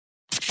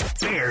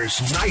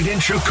Bears Night in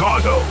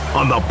Chicago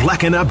on the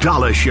Bleck and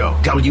Abdalla Show.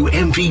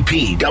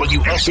 WMVP,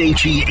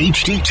 WSHE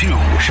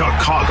HD2,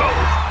 Chicago.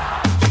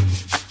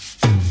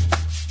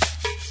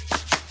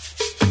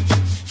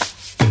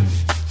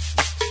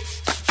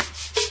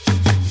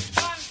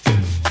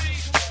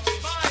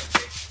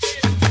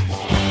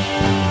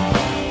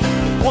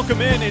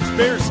 Welcome in. It's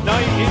Bears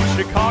Night in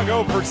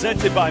Chicago,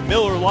 presented by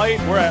Miller Lite.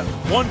 We're at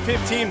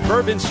 115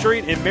 Bourbon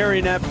Street in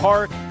Marionette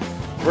Park.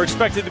 We're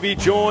expected to be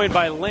joined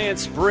by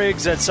Lance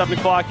Briggs at 7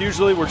 o'clock.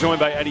 Usually we're joined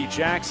by Eddie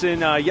Jackson.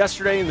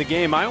 Yesterday in the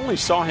game, I only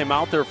saw him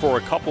out there for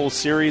a couple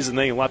series, and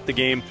then he left the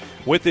game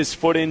with his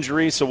foot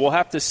injury. So we'll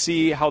have to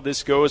see how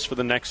this goes for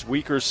the next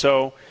week or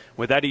so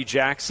with Eddie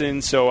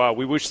Jackson. So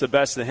we wish the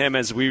best to him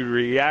as we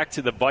react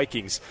to the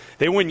Vikings.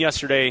 They win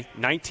yesterday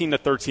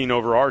 19-13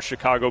 over our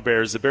Chicago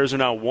Bears. The Bears are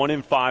now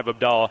 1-5,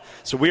 Abdalla.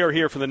 So we are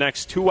here for the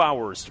next 2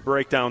 hours to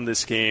break down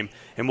this game,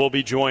 and we'll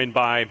be joined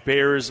by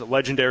Bears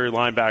legendary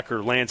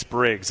linebacker Lance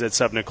Briggs at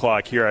 7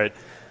 o'clock here at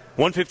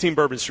 115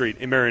 Bourbon Street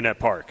in Marionette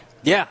Park.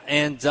 Yeah,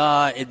 and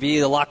it'd be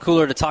a lot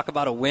cooler to talk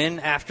about a win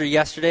after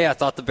yesterday. I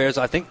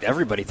think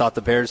everybody thought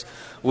the Bears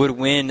would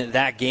win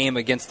that game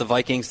against the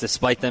Vikings,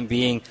 despite them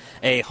being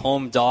a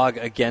home dog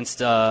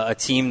against a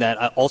team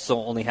that also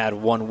only had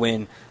one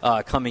win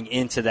coming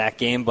into that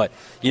game. But,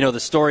 you know, the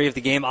story of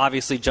the game,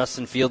 obviously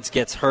Justin Fields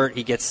gets hurt.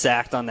 He gets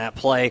sacked on that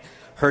play.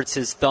 Hurts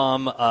his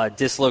thumb,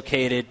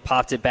 dislocated,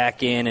 popped it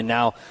back in, and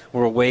now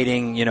we're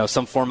awaiting,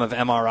 some form of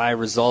MRI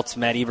results.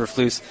 Matt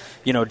Eberflus,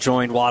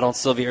 joined Waddle and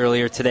Sylvie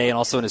earlier today, and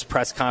also in his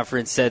press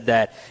conference said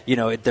that,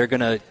 they're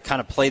going to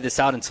kind of play this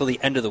out until the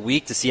end of the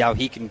week to see how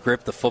he can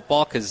grip the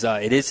football, because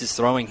it is his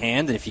throwing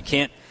hand, and if you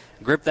can't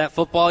grip that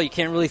football, you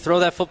can't really throw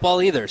that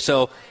football either.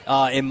 So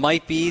it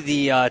might be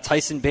the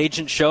Tyson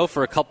Bagent show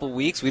for a couple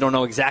weeks. We don't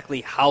know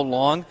exactly how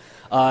long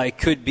it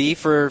could be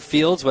for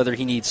Fields, whether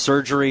he needs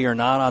surgery or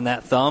not on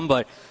that thumb.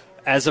 But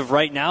as of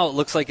right now, it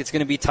looks like it's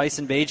going to be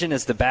Tyson Bagent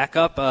as the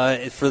backup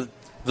for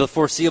the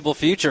foreseeable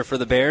future for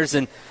the Bears.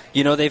 And,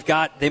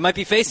 they might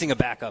be facing a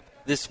backup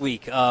this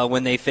week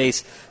when they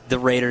face the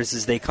Raiders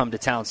as they come to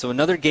town. So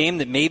another game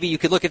that maybe you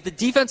could look, if the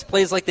defense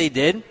plays like they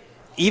did,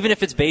 even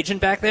if it's Bagent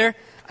back there,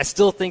 I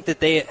still think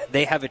that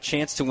they have a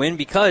chance to win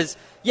because,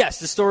 yes,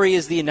 the story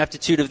is the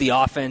ineptitude of the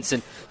offense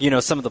and,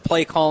 some of the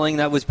play calling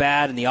that was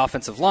bad and the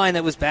offensive line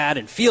that was bad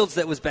and Fields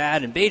that was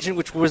bad and Bagent,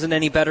 which wasn't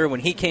any better when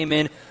he came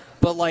in.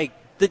 But,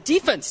 the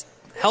defense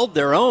held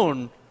their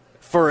own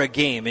for a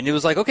game. And it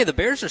was okay, the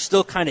Bears are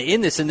still kind of in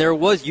this. And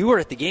you were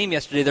at the game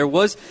yesterday,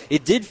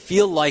 it did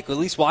feel like, at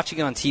least watching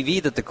it on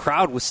TV, that the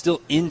crowd was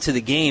still into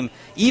the game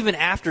even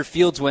after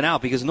Fields went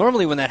out. Because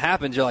normally when that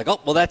happens, you're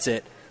oh, well, that's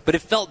it. But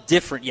it felt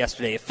different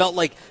yesterday. It felt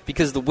like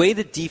because the way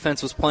the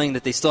defense was playing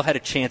that they still had a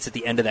chance at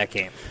the end of that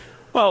game.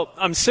 Well,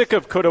 I'm sick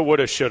of coulda,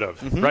 woulda, shoulda,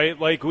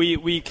 right?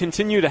 We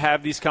continue to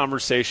have these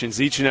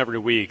conversations each and every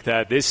week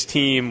that this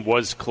team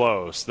was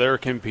close. They're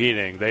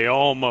competing. They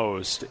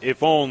almost,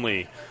 if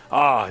only,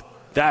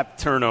 that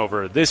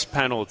turnover, this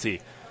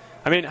penalty.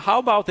 I mean, how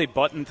about they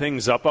button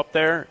things up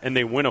there and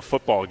they win a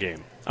football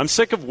game? I'm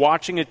sick of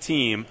watching a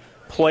team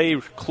play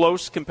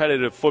close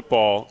competitive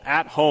football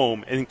at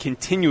home and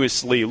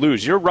continuously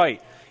lose. You're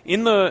right.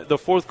 In the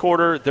fourth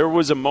quarter, there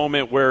was a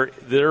moment where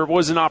there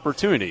was an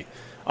opportunity.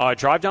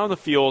 Drive down the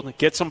field,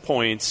 get some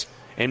points,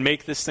 and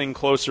make this thing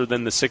closer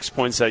than the 6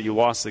 points that you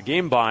lost the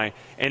game by,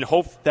 and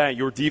hope that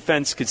your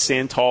defense could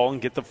stand tall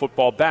and get the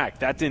football back.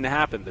 That didn't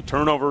happen. The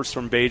turnovers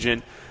from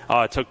Bagent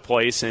took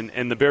place,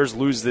 and the Bears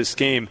lose this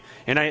game.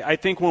 And I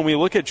think when we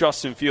look at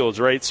Justin Fields,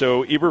 right,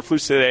 so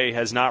Eberflus today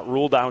has not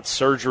ruled out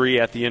surgery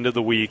at the end of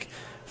the week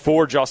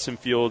for Justin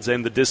Fields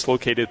and the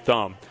dislocated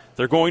thumb.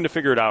 They're going to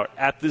figure it out.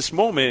 At this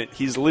moment,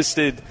 he's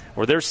listed,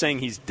 or they're saying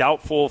he's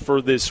doubtful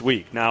for this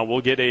week. Now,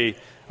 we'll get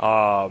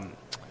an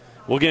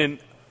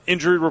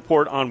injury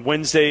report on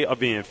Wednesday of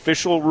the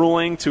official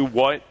ruling to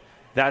what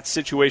that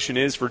situation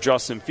is for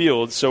Justin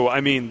Fields. So,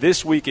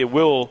 this week it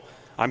will,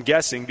 I'm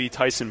guessing, be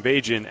Tyson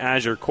Bagent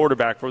as your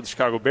quarterback for the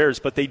Chicago Bears.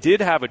 But they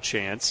did have a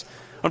chance.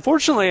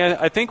 Unfortunately,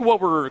 I think what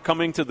we're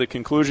coming to the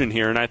conclusion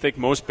here, and I think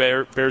most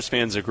Bears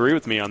fans agree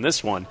with me on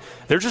this one,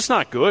 they're just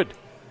not good.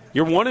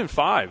 You're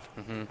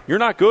 1-5. You're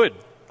not good.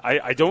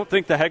 I don't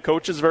think the head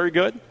coach is very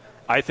good.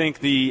 I think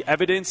the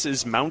evidence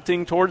is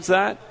mounting towards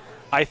that.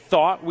 I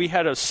thought we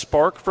had a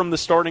spark from the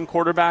starting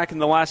quarterback in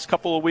the last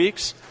couple of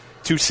weeks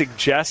to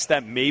suggest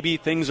that maybe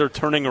things are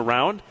turning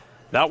around.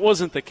 That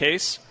wasn't the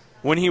case.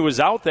 When he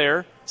was out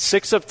there,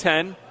 6 of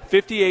 10,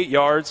 58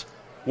 yards,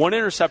 1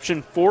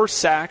 interception, 4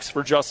 sacks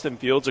for Justin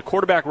Fields, a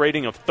quarterback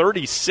rating of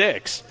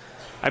 36.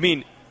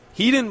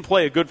 He didn't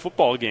play a good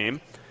football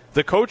game.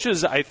 The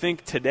coaches, I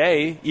think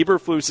today,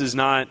 Eberflus is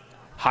not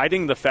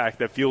hiding the fact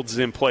that Fields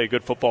didn't play a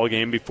good football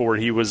game before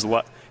he was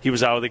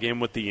out of the game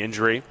with the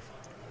injury.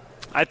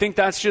 I think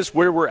that's just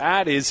where we're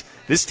at, is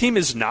this team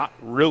is not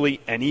really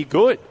any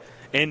good.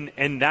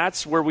 And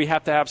that's where we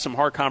have to have some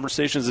hard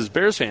conversations as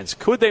Bears fans.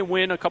 Could they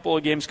win a couple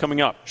of games coming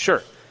up?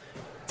 Sure.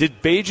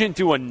 Did Bagent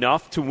do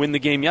enough to win the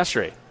game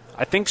yesterday?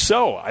 I think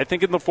so. I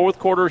think in the fourth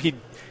quarter he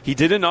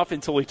did enough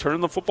until he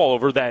turned the football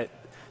over that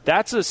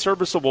that's a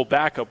serviceable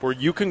backup where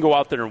you can go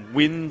out there and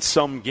win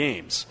some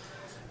games.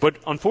 But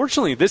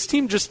unfortunately, this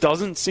team just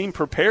doesn't seem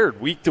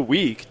prepared week to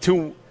week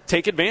to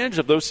take advantage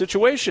of those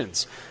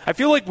situations. I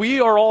feel like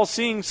we are all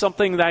seeing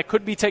something that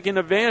could be taken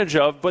advantage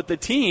of, but the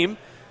team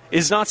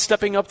is not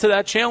stepping up to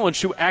that challenge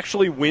to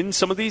actually win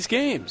some of these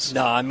games.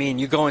 No, I mean,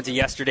 you go into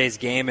yesterday's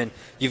game and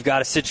you've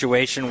got a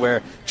situation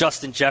where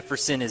Justin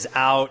Jefferson is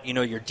out.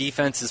 Your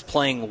defense is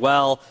playing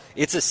well.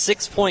 It's a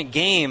 6-point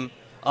game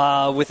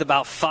with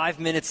about 5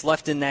 minutes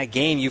left in that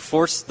game. You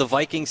force the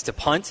Vikings to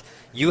punt.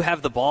 You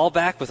have the ball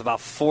back with about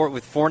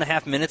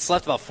 4.5 minutes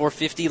left, about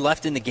 4:50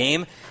 left in the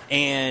game,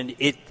 and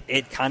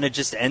it kind of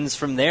just ends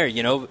from there.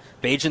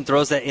 Bajan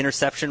throws that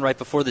interception right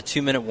before the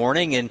 2-minute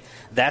warning, and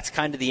that's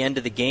kind of the end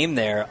of the game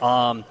there.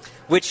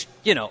 Which,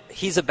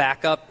 he's a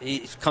backup.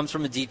 He comes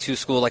from a D2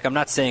 school. Like, I'm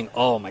not saying,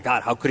 oh, my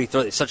God, how could he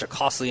throw such a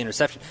costly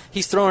interception?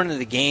 He's thrown into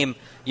the game,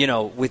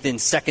 within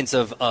seconds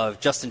of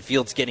Justin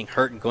Fields getting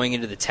hurt and going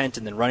into the tent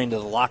and then running to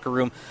the locker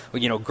room,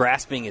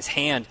 grasping his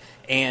hand.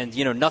 And,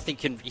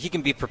 he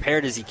can be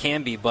prepared as he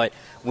can be, but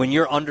when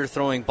you're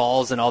underthrowing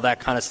balls and all that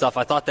kind of stuff,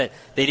 I thought that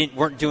they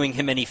weren't doing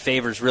him any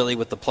favors really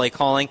with the play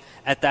calling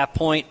at that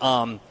point.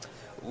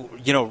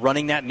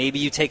 Running that, maybe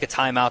you take a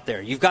timeout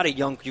there. You've got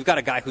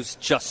a guy who's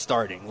just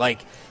starting.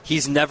 Like,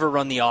 he's never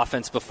run the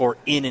offense before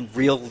in a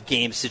real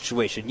game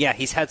situation. Yeah,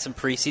 he's had some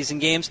preseason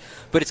games,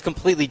 but it's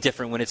completely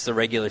different when it's the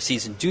regular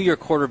season. Do your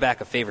quarterback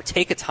a favor.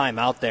 Take a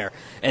timeout there.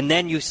 And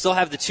then you still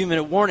have the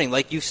 2-minute warning.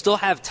 Like, you still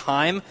have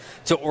time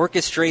to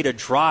orchestrate a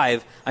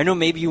drive. I know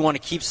maybe you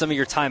want to keep some of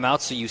your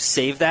timeouts, so you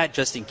save that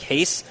just in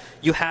case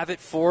you have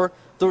it for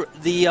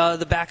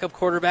the backup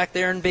quarterback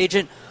there in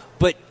Bajan.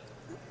 But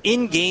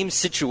in-game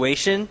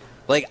situation,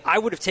 like, I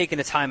would have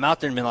taken a time out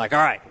there and been like, all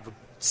right,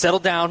 settle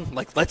down,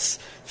 like, let's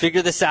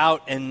figure this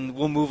out, and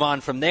we'll move on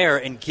from there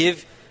and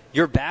give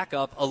your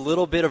backup a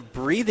little bit of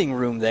breathing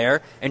room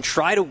there and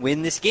try to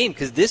win this game.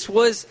 Because this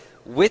was,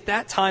 with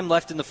that time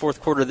left in the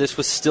fourth quarter, this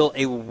was still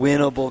a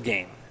winnable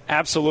game.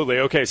 Absolutely.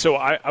 Okay, so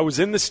I was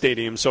in the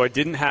stadium, so I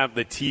didn't have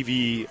the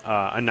TV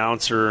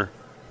announcer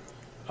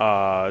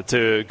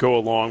to go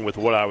along with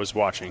what I was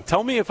watching.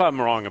 Tell me if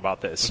I'm wrong about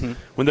this. Mm-hmm.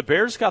 When the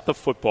Bears got the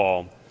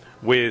football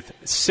with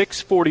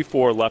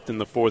 6:44 left in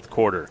the fourth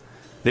quarter,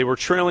 they were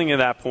trailing at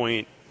that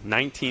point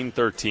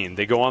 19-13.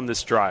 They go on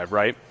this drive,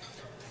 right?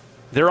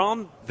 They're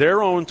on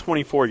their own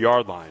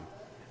 24-yard line,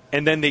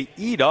 and then they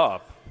eat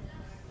up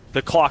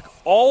the clock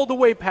all the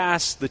way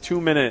past the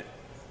 2-minute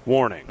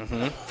warning.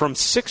 Mm-hmm. From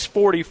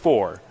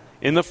 6:44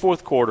 in the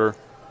fourth quarter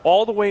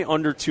all the way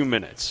under 2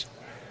 minutes.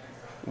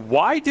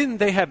 Why didn't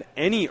they have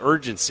any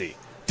urgency?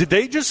 Did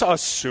they just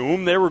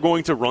assume they were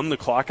going to run the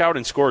clock out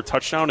and score a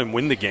touchdown and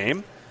win the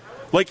game?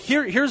 Like,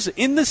 here's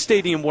in the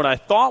stadium, what I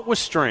thought was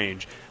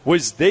strange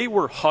was they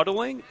were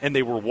huddling and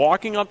they were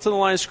walking up to the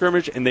line of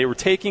scrimmage and they were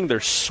taking their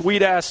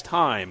sweet-ass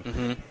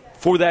time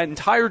for that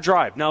entire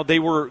drive. Now, they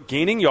were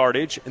gaining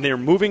yardage and they were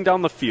moving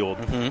down the field.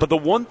 But the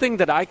one thing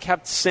that I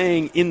kept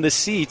saying in the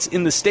seats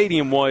in the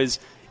stadium was,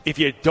 if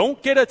you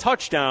don't get a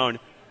touchdown,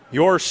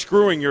 you're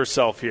screwing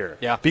yourself here.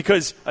 Yeah.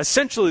 Because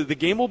essentially the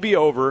game will be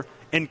over,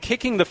 and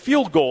kicking the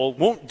field goal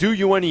won't do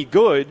you any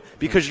good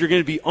because you're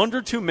going to be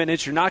under 2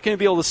 minutes. You're not going to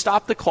be able to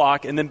stop the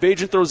clock, and then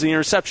Bajan throws the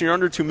interception. You're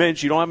under 2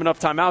 minutes. You don't have enough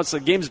timeouts. So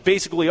the game's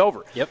basically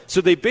over. Yep.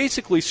 So they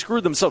basically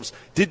screwed themselves.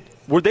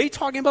 Were they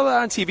talking about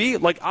that on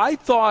TV? Like, I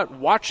thought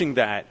watching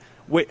that,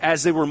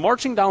 as they were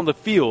marching down the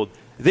field,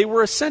 they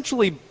were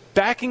essentially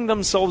backing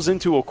themselves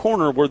into a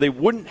corner where they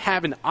wouldn't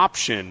have an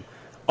option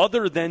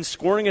other than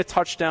scoring a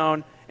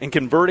touchdown and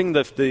converting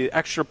the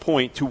extra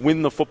point to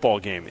win the football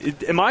game.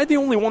 Am I the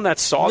only one that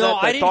saw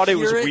that thought it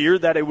was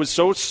weird that it was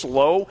so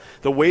slow,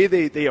 the way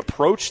they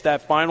approached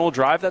that final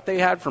drive that they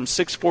had from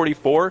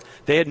 6:44?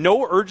 They had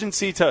no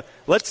urgency to,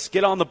 let's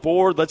get on the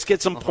board, let's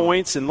get some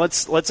points, and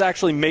let's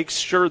actually make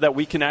sure that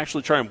we can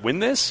actually try and win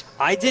this?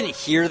 I didn't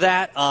hear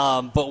that,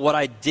 but what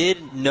I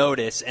did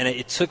notice, and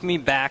it took me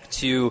back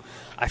to,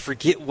 I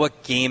forget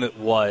what game it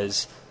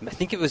was. I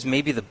think it was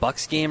maybe the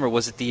Bucs game, or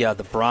was it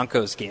the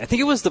Broncos game? I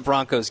think it was the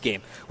Broncos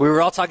game. We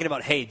were all talking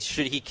about, hey,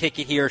 should he kick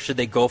it here or should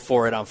they go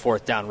for it on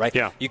fourth down, right?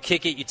 Yeah. You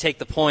kick it, you take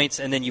the points,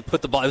 and then you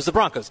put the ball. It was the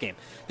Broncos game.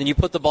 Then you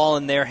put the ball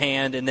in their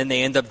hand, and then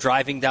they end up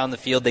driving down the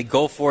field. They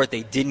go for it.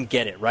 They didn't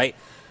get it, right?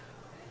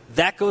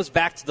 That goes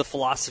back to the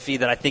philosophy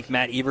that I think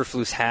Matt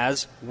Eberflus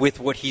has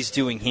with what he's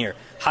doing here.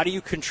 How do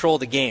you control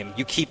the game?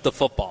 You keep the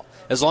football.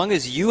 As long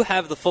as you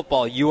have the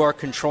football, you are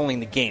controlling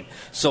the game.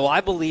 So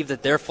I believe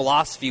that their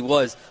philosophy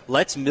was,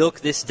 let's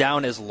milk this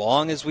down as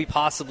long as we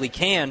possibly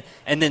can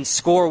and then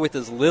score with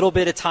as little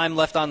bit of time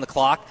left on the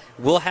clock.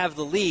 We'll have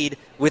the lead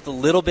with a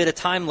little bit of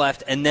time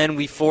left, and then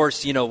we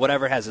force,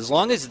 whatever it has. As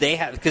long as they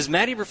have, because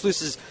Matt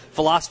Eberflus's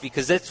philosophy,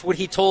 because that's what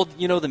he told,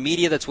 the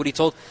media, that's what he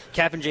told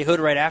Cap and J. Hood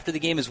right after the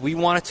game, is we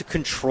wanted to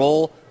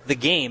control the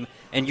game,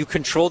 and you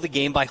control the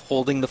game by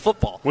holding the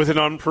football. With an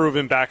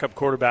unproven backup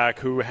quarterback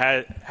who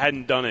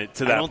hadn't done it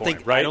to that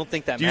point, right? I don't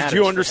think that matters. Do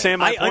you understand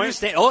my point? I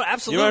understand. Oh,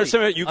 absolutely. You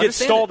understand? You get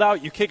stalled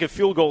out, you kick a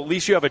field goal, at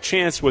least you have a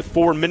chance with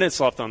 4 minutes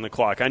left on the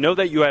clock. I know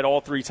that you had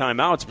all 3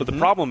 timeouts, but the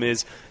problem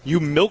is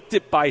you milked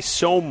it by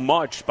so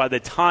much by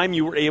the time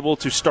you were able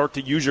to start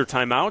to use your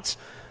timeouts.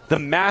 The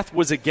math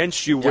was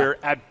against you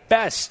where, at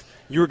best,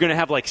 you were going to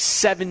have like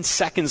 7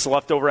 seconds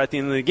left over at the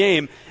end of the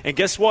game. And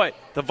guess what?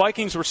 The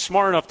Vikings were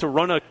smart enough to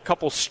run a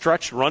couple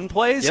stretch run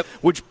plays,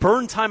 which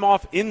burned time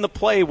off in the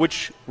play,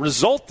 which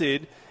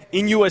resulted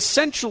in you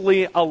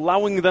essentially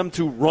allowing them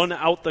to run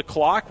out the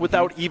clock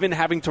without even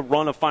having to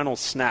run a final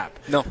snap.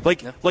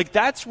 Like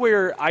that's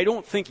where I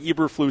don't think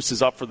Eberflus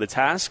is up for the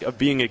task of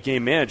being a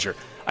game manager.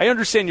 I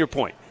understand your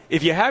point.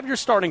 If you have your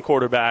starting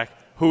quarterback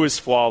who is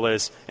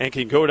flawless and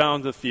can go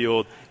down the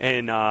field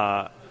and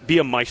be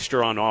a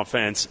maestro on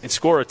offense and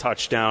score a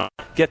touchdown,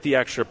 get the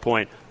extra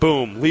point,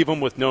 boom, leave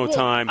them with no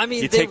time. I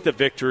mean, you take the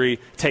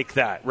victory, take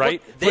that,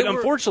 right? But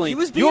unfortunately, he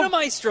was being a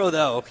maestro,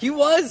 though. He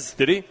was.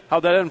 Did he?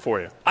 How'd that end for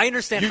you? I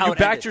understand how you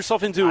backed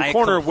yourself into a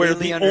corner where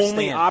the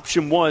only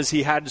option was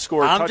he had to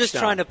score a touchdown. I'm just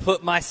trying to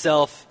put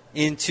myself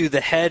into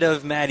the head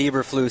of Matt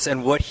Eberflus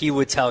and what he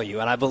would tell you.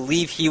 And I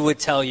believe he would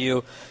tell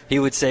you, he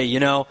would say,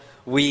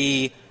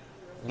 we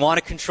want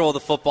to control the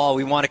football.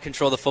 We want to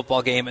control the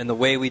football game, and the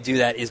way we do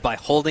that is by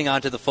holding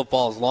onto the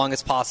football as long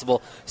as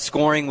possible,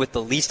 scoring with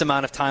the least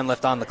amount of time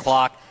left on the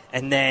clock,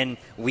 and then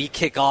we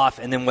kick off,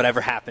 and then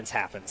whatever happens,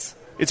 happens.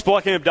 It's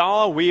Bleck and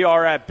Abdalla. We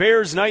are at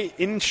Bears Night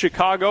in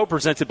Chicago,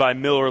 presented by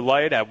Miller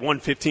Lite at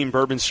 115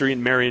 Bourbon Street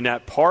in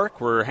Marionette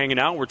Park. We're hanging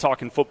out. We're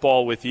talking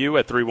football with you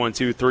at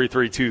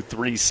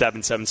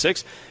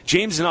 312-332-3776.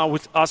 James and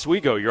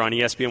Oswego, you're on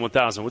ESPN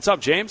 1000. What's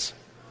up, James?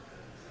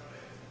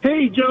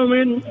 Hey,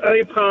 gentlemen, I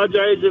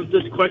apologize if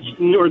this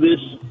question or this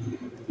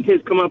has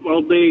come up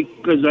all day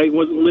because I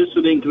wasn't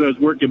listening because I was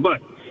working.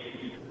 But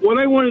what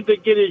I wanted to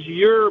get is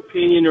your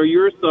opinion or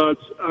your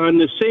thoughts on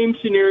the same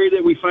scenario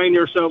that we find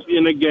ourselves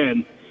in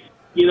again.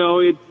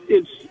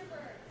 It's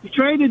you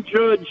try to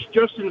judge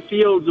Justin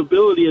Fields'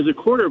 ability as a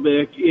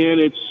quarterback, and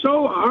it's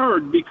so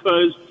hard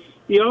because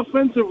the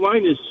offensive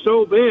line is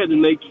so bad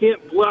and they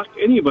can't block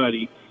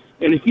anybody.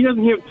 And if he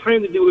doesn't have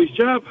time to do his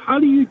job, how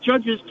do you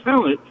judge his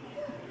talent?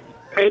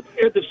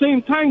 At the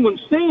same time, when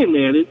saying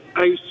that,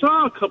 I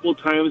saw a couple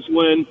times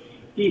when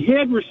he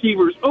had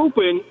receivers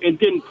open and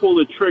didn't pull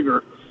the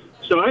trigger.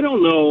 So I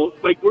don't know.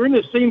 Like, we're in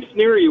the same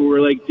scenario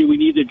where, like, do we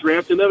need to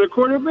draft another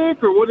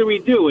quarterback or what do we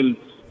do? And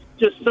it's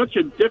just such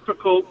a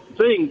difficult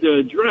thing to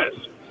address.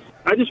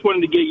 I just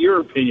wanted to get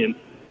your opinion.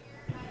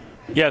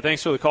 Yeah,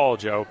 thanks for the call,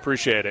 Joe.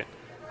 Appreciate it.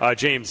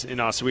 James in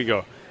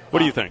Oswego, what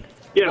do you think?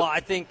 Yeah. Well, I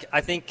think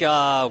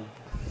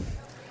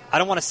I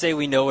don't want to say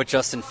we know what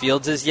Justin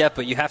Fields is yet,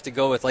 but you have to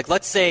go with, like,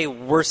 let's say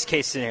worst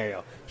case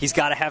scenario. He's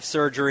got to have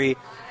surgery.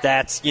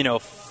 That's,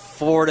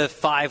 4 to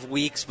 5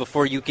 weeks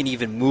before you can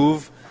even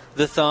move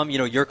the thumb.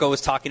 Yurko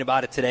was talking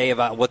about it today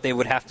about what they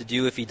would have to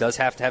do if he does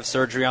have to have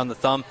surgery on the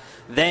thumb.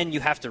 Then you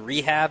have to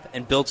rehab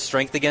and build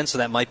strength again, so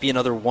that might be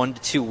another 1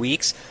 to 2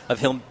 weeks of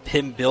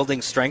him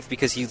building strength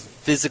because he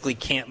physically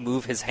can't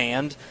move his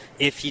hand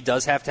if he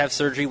does have to have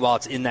surgery while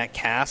it's in that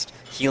cast,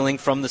 healing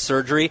from the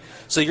surgery.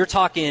 So you're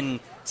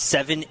talking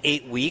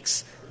 7-8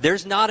 weeks.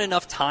 There's not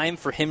enough time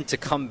for him to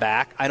come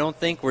back, I don't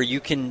think, where you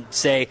can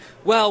say,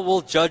 well,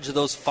 we'll judge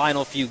those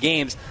final few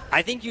games.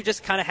 I think you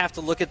just kind of have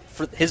to look at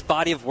his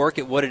body of work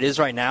at what it is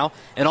right now,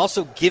 and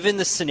also given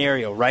the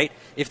scenario, right?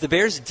 If the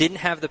Bears didn't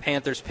have the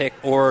Panthers pick,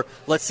 or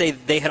let's say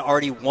they had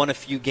already won a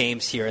few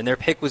games here and their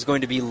pick was going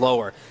to be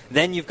lower,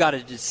 then you've got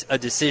a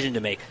decision to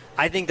make.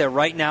 I think that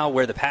right now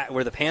where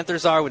the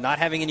Panthers are, with not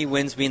having any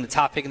wins, being the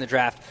top pick in the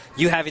draft,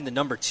 you having the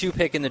number 2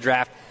 pick in the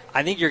draft,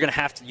 I think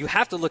you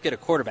have to look at a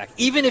quarterback.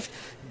 Even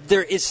if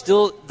there is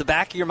still the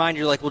back of your mind,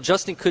 you're like, well,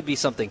 Justin could be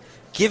something.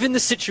 Given the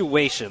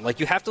situation, like,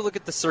 you have to look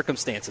at the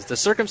circumstances. The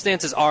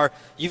circumstances are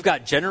you've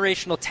got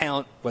generational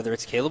talent, whether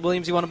it's Caleb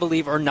Williams you want to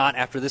believe or not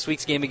after this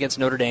week's game against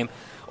Notre Dame,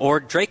 or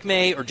Drake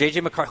May or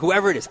J.J. McCarthy,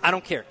 whoever it is. I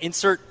don't care.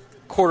 Insert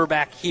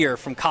quarterback here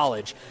from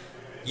college.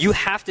 You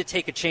have to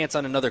take a chance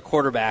on another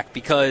quarterback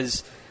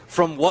because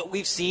from what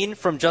we've seen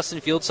from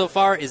Justin Fields so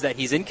far is that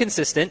he's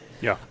inconsistent.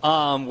 Yeah.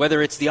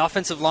 Whether it's the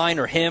offensive line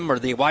or him or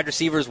the wide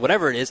receivers,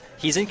 whatever it is,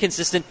 he's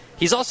inconsistent.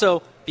 He's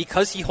also,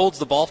 because he holds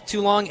the ball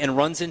too long and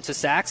runs into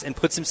sacks and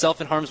puts himself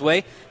in harm's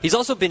way, he's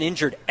also been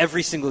injured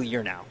every single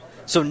year now.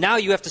 So now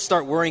you have to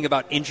start worrying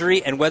about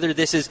injury and whether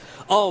this is,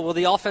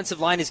 the offensive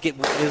line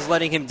is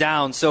letting him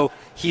down, so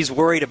he's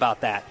worried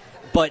about that.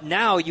 But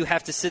now you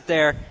have to sit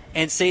there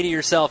and say to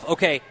yourself,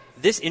 okay,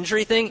 this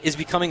injury thing is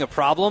becoming a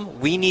problem.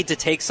 We need to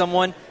take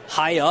someone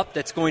high up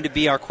that's going to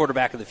be our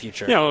quarterback of the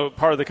future.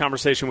 Part of the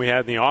conversation we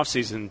had in the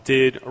offseason,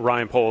 did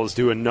Ryan Poles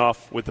do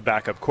enough with the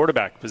backup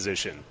quarterback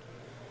position?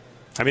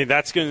 I mean,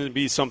 that's going to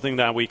be something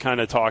that we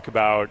kind of talk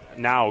about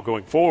now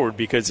going forward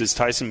because is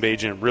Tyson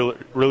Bagent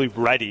really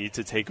ready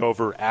to take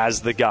over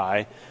as the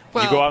guy?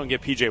 Well, you go out and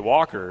get P.J.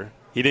 Walker.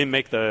 He didn't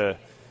make the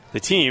the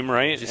team,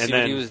 right? Did you see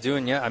what he was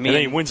doing? Yeah, I mean, and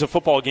then he wins a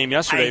football game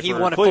yesterday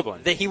for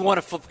Cleveland. He won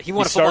a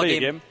football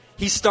game.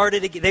 He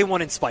started. They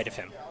won in spite of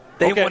him.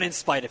 They won in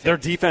spite of him. Their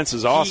defense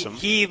is awesome.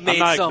 He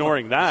made I'm not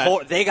ignoring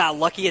that. They got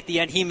lucky at the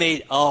end. He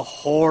made a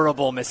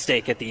horrible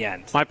mistake at the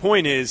end. My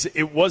point is,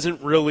 it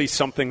wasn't really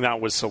something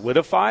that was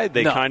solidified.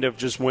 They kind of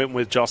just went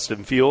with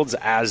Justin Fields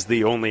as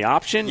the only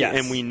option,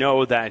 and we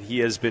know that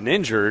he has been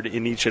injured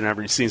in each and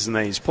every season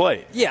that he's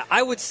played. Yeah,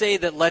 I would say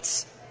that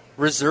let's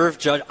reserve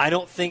judge. I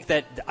don't think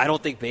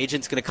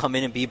Bajan's going to come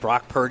in and be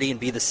Brock Purdy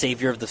and be the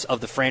savior of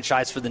the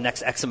franchise for the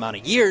next X amount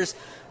of years.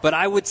 But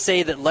I would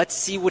say that let's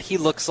see what he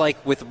looks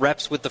like with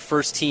reps with the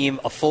first team,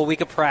 a full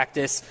week of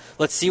practice.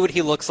 Let's see what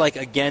he looks like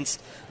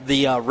against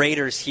the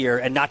Raiders here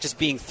and not just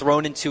being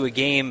thrown into a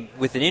game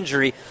with an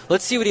injury.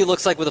 Let's see what he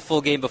looks like with a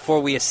full game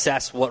before we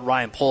assess what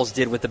Ryan Poles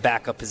did with the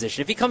backup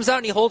position. If he comes out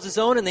and he holds his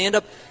own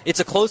and it's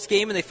a close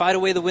game and they find a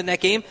way to win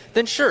that game,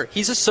 then sure,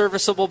 he's a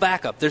serviceable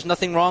backup. There's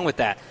nothing wrong with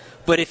that.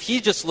 But if he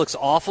just looks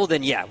awful,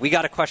 then yeah, we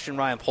got to question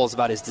Ryan Poles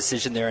about his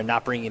decision there and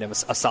not bringing him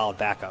a solid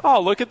backup.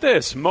 Oh, look at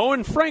this. Mo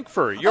in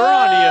Frankfurt. You're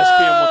on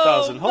ESPN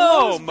 1000.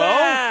 Hello, Mo.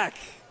 Back.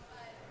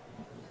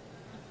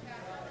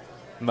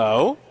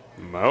 Mo?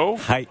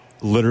 Hi.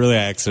 Literally,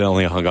 I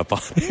accidentally hung up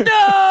on it.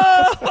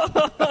 No!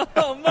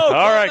 Mo,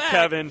 all right, back.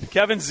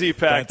 Kevin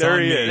Z-Pack.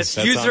 There he is.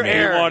 User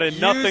error. He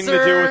wanted nothing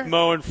to do with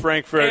Mo in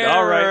Frankfurt. Error.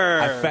 All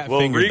right. I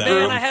fat-fingered that.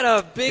 Man, I had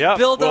a big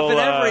build-up and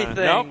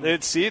everything. No,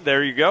 see,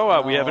 there you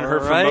go. We haven't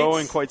heard from Mo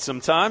in quite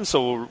some time,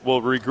 so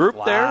we'll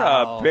regroup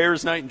there.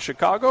 Bears Night in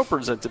Chicago,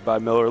 presented by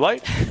Miller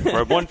Lite.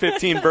 We're at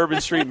 115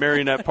 Bourbon Street,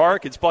 Marionette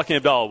Park. It's Bleck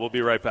and Abdalla. We'll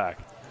be right back.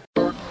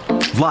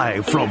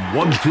 Live from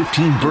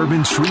 115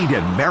 Bourbon Street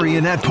and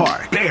Marionette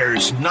Park,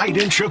 Bears Night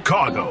in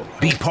Chicago.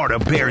 Be part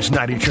of Bears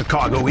Night in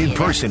Chicago in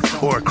person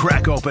or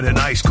crack open an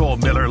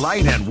ice-cold Miller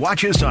Lite and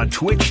watch us on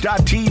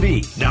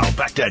twitch.tv. Now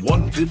back to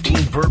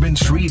 115 Bourbon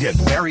Street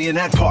and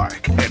Marionette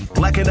Park and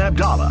Bleck and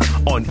Abdalla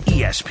on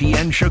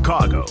ESPN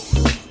Chicago.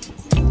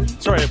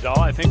 Sorry, Abdalla.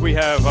 I think we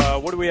have,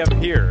 what do we have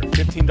here?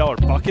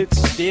 $15 buckets?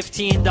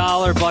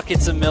 $15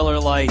 buckets of Miller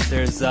Lite.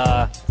 There's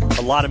a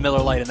lot of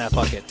Miller Lite in that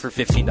bucket for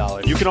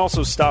 $15. You can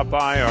also stop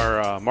by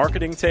our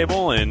marketing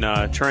table and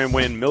try and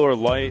win Miller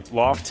Lite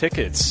Loft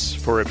tickets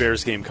for a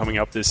Bears game coming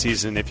up this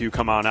season if you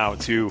come on out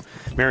to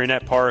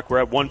Marionette Park. We're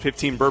at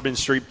 115 Bourbon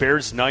Street,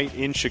 Bears Night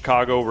in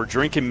Chicago. We're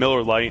drinking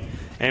Miller Lite,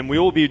 and we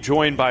will be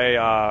joined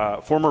by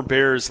former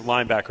Bears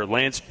linebacker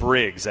Lance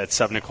Briggs at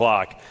 7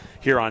 o'clock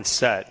here on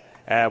set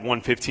at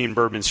 115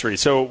 Bourbon Street.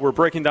 So we're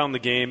breaking down the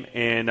game,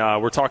 and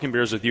we're talking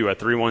Bears with you at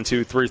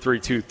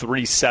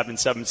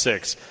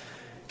 312-332-3776.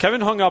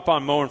 Kevin hung up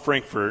on Mo in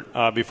Frankfurt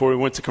before we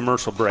went to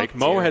commercial break.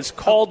 Mo has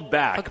called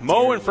back.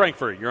 Mo in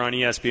Frankfurt, you're on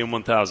ESPN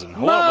 1000.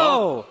 Hello,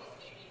 Mo.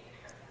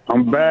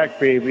 I'm back,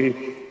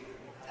 baby.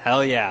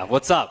 Hell yeah.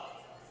 What's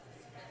up?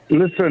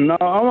 Listen,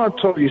 I want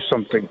to tell you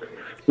something.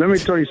 Let me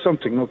tell you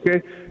something,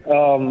 okay?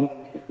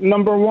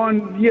 Number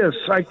one, yes,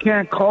 I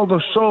can't call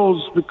the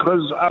shows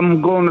because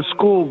I'm going to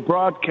school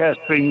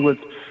broadcasting with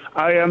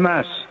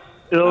IMS,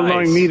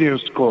 Illinois Media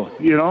School,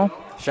 you know?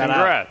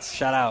 Congrats.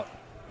 Shout out.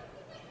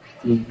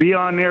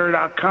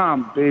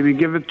 BeOnAir.com, baby,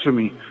 give it to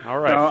me. All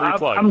right, free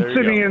plug. I'm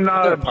sitting in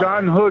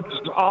John Hood's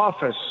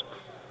office.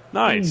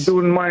 Nice.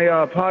 Doing my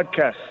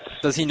podcasts.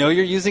 Does he know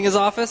you're using his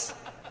office?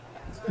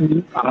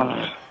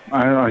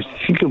 I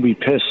think he'll be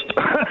pissed.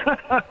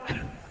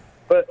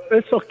 But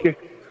it's okay.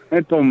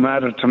 It don't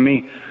matter to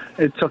me.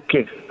 It's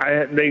okay.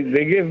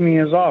 They give me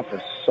his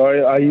office, so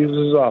I use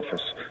his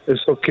office.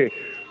 It's okay.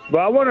 But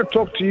I want to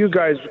talk to you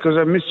guys because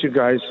I miss you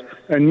guys.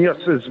 And yes,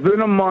 it's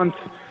been a month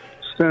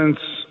since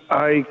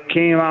I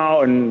came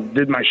out and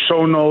did my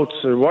show notes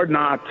or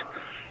whatnot.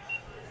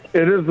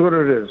 It is what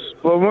it is.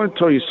 But I want to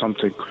tell you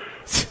something.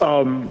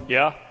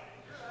 Yeah?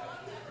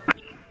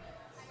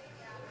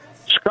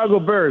 Chicago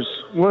Bears,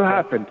 what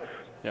happened?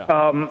 Yeah.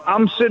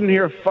 I'm sitting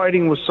here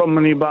fighting with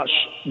somebody about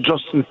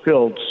Justin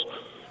Fields.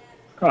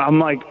 I'm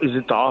like, is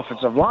it the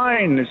offensive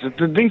line? Is it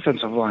the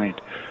defensive line?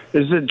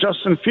 Is it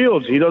Justin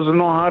Fields? He doesn't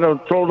know how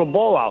to throw the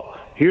ball out.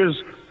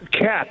 Here's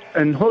Cat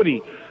and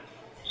Hoodie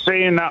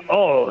saying that,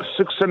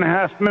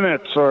 6.5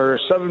 minutes or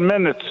 7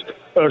 minutes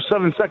or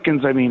 7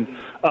 seconds,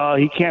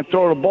 he can't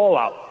throw the ball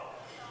out.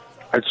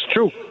 That's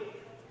true.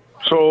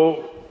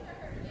 So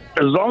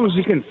as long as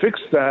he can fix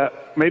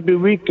that, maybe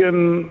we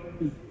can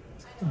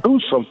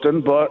do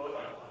something, but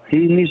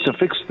he needs to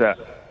fix that.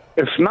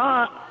 If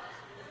not,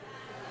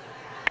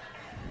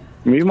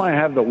 we might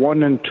have the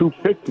 1 and 2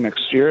 pick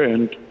next year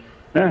and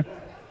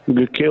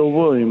get Caleb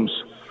Williams.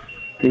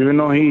 Even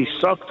though he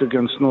sucked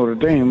against Notre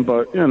Dame,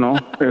 but,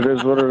 it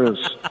is what it is.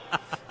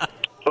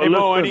 Hey,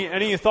 Mo,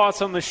 any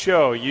thoughts on the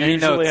show? You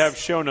usually have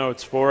show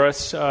notes for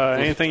us.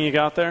 Anything you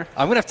got there?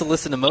 I'm going to have to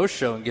listen to Mo's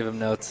show and give him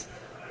notes.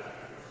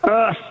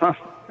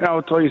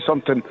 I'll tell you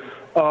something.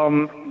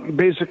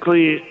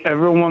 Basically,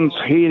 everyone's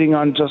hating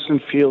on Justin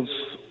Fields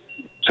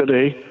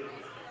today.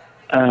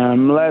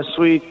 Last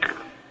week,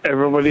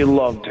 everybody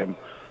loved him.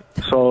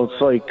 So it's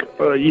like,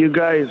 you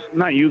guys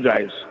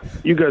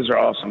are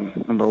awesome,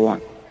 number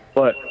one.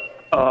 But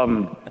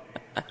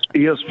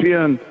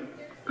ESPN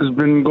has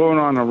been going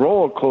on a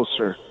roller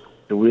coaster.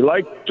 Do we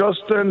like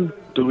Justin?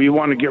 Do we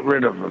want to get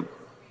rid of him?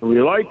 Do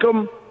we like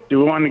him? Do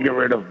we want to get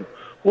rid of him?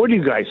 What do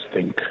you guys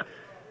think?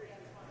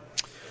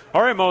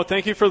 All right, Mo,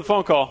 thank you for the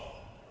phone call.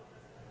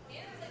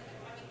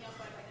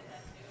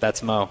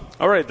 That's Mo.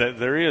 All right,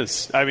 there he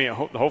is. I mean,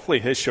 hopefully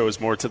his show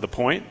is more to the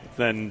point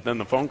than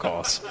the phone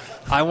calls.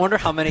 I wonder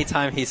how many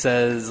times he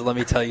says, "Let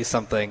me tell you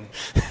something,"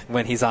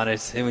 when he's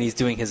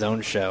doing his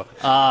own show.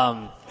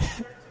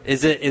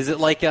 Is it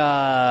like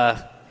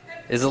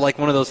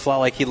one of those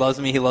like he loves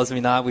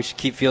me not? We should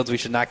keep Fields. We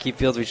should not keep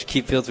Fields. We should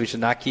keep Fields. We should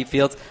not keep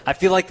Fields. I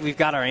feel like we've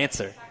got our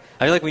answer.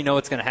 I feel like we know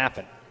what's going to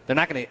happen. They're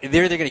not going to.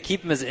 They're going to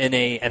keep him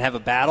and have a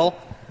battle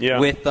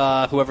with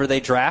whoever they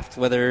draft.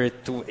 Whether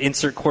to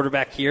insert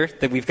quarterback here,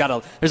 that we've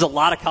got there's a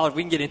lot of college.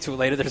 We can get into it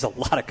later. There's a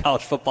lot of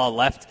college football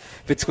left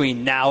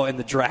between now and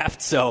the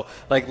draft. So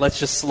let's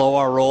just slow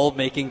our roll,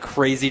 making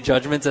crazy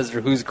judgments as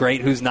to who's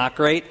great, who's not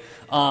great.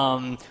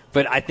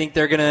 But I think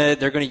they're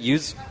gonna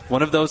use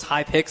one of those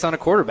high picks on a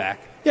quarterback.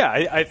 Yeah,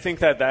 I think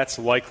that's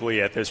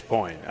likely at this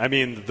point. I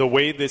mean, the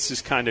way this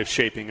is kind of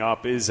shaping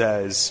up is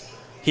as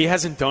he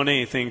hasn't done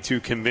anything to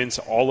convince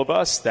all of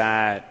us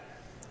that,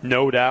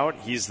 no doubt,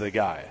 he's the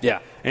guy. Yeah.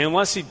 And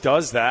unless he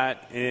does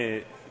that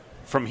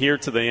from here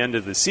to the end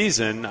of the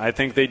season, I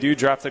think they do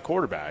draft a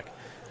quarterback.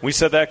 We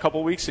said that a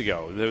couple weeks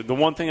ago. The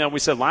one thing that we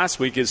said last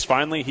week is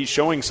finally he's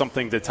showing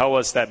something to tell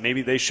us that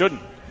maybe they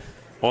shouldn't.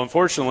 Well,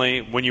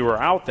 unfortunately, when you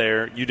were out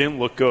there, you didn't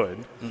look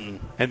good. Mm-mm.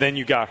 And then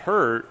you got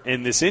hurt,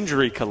 and this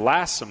injury could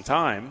last some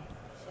time.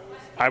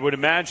 I would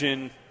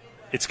imagine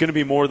it's going to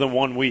be more than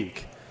 1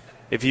 week.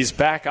 If he's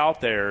back out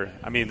there,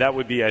 I mean, that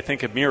would be, I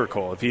think, a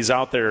miracle. If he's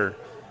out there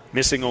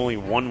missing only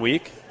 1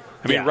 week.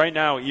 I mean, right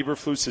now,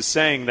 Eberflus is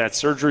saying that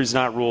surgery's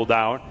not ruled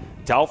out.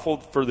 Doubtful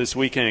for this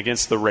weekend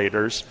against the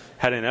Raiders.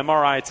 Had an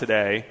MRI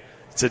today.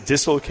 It's a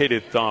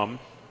dislocated thumb.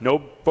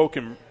 No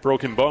broken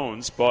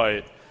bones,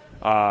 but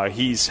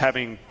he's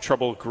having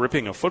trouble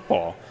gripping a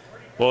football.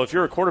 Well, if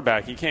you're a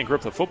quarterback, you can't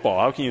grip the football.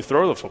 How can you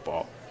throw the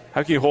football?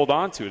 How can you hold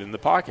on to it in the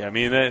pocket? I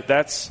mean,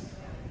 that's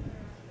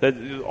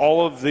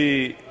all of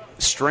the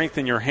strength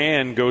in your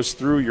hand goes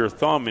through your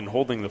thumb in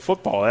holding the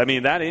football. I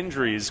mean, that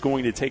injury is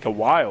going to take a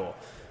while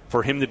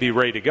for him to be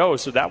ready to go.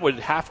 So that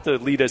would have to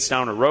lead us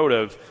down a road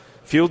of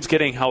Fields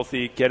getting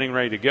healthy, getting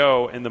ready to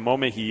go, and the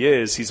moment he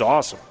is, he's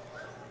awesome.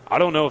 I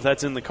don't know if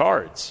that's in the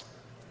cards.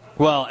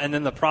 Well, and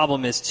then the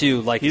problem is,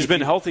 too, he's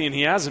been healthy and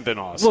he hasn't been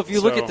awesome. Well, if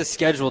you look at the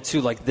schedule,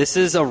 too, this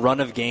is a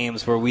run of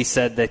games where we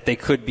said that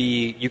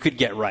you could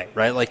get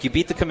right? Like, you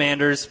beat the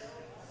Commanders.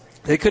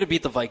 They could have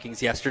beat the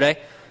Vikings yesterday.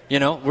 We're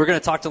going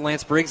to talk to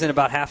Lance Briggs in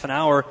about half an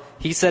hour.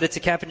 He said it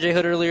to Cap and J.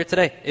 Hood earlier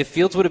today. If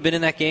Fields would have been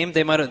in that game,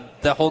 they might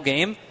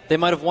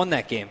have won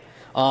that game.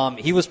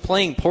 He was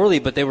playing poorly,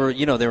 but they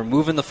were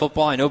moving the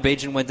football. I know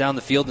Bajan went down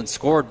the field and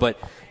scored, but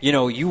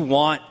you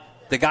want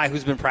the guy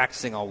who's been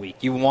practicing all week.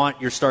 You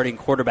want your starting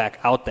quarterback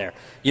out there.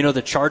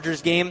 The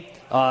Chargers game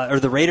or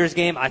the Raiders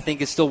game, I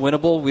think, is still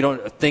winnable. We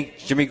don't think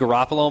Jimmy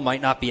Garoppolo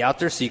might not be out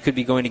there, so you could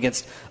be going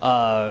against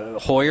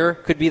Hoyer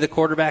could be the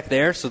quarterback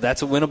there, so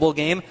that's a winnable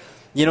game.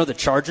 The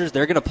Chargers,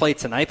 they're going to play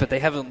tonight, but they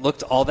haven't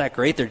looked all that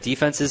great. Their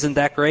defense isn't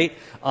that great.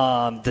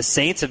 The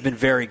Saints have been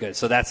very good,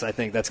 so I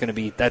think that's going to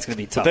be tough.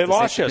 But they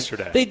lost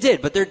yesterday. They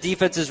did, but their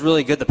defense is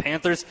really good. The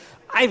Panthers,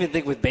 I even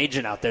think with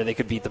Bajan out there, they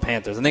could beat the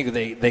Panthers. I think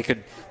they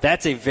could.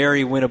 That's a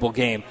very winnable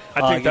game.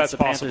 I think that's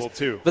possible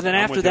too. But then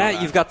after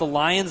that, you've got the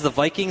Lions, the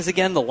Vikings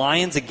again, the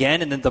Lions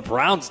again, and then the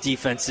Browns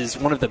defense is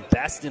one of the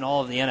best in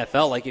all of the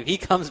NFL. If he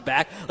comes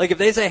back, if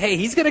they say, hey,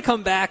 he's going to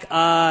come back,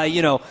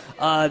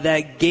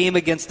 that game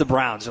against the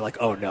Browns, you're like,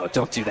 oh no,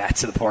 don't do that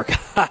to the poor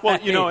guy. Well,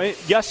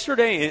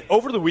 yesterday,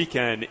 over the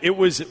weekend, it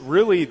was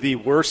really the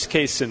worst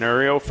case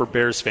scenario for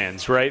Bears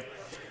fans, right?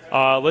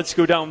 Let's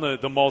go down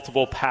the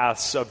multiple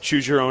paths of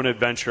choose your own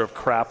adventure of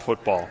crap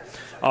football.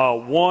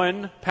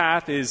 One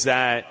path is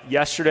that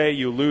yesterday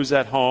you lose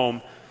at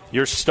home,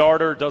 your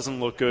starter doesn't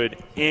look good,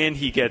 and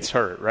he gets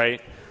hurt,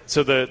 right?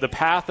 So the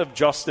path of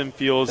Justin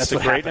Fields to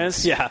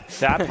greatness,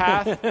 that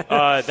path,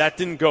 that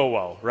didn't go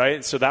well,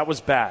 right? So that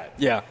was bad.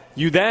 Yeah.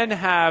 You then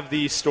have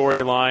the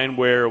storyline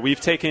where we've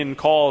taken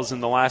calls in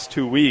the last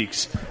 2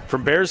 weeks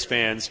from Bears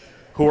fans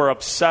who are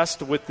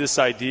obsessed with this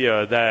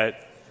idea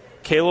that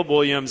Caleb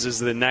Williams is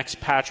the next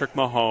Patrick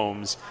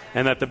Mahomes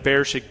and that the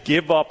Bears should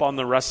give up on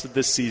the rest of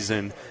the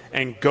season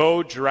and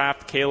go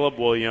draft Caleb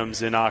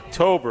Williams in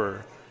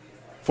October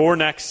for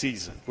next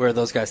season. Where are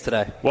those guys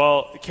today?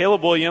 Well,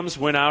 Caleb Williams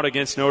went out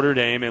against Notre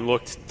Dame and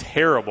looked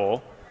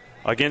terrible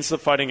against the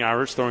Fighting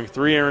Irish, throwing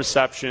 3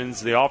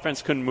 interceptions. The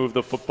offense couldn't move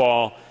the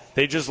football.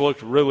 They just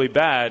looked really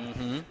bad.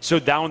 Mm-hmm. So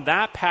down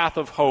that path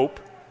of hope,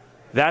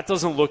 that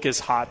doesn't look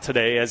as hot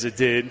today as it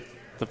did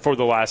for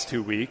the last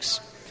 2 weeks.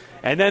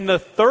 And then the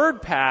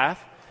third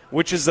path,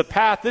 which is the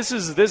path, this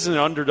is an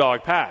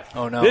underdog path.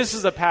 Oh, no. This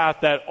is a path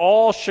that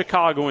all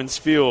Chicagoans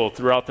feel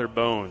throughout their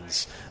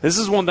bones. This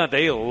is one that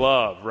they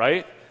love,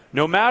 right?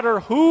 No matter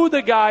who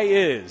the guy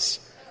is,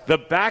 the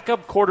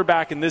backup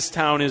quarterback in this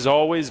town is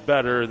always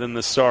better than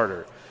the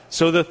starter.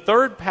 So the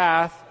third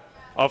path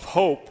of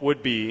hope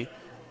would be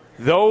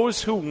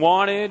those who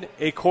wanted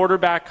a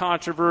quarterback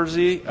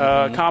controversy,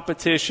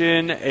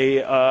 competition,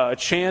 a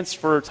chance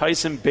for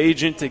Tyson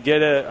Bagent to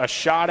get a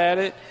shot at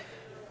it,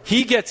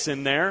 he gets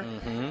in there.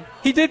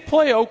 He did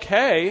play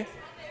okay,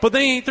 but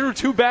then he threw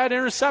 2 bad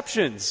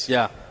interceptions.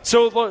 Yeah.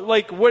 So,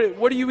 like, what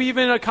are you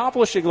even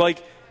accomplishing?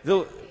 Like,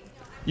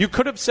 you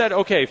could have said,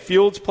 okay,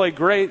 Fields played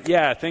great.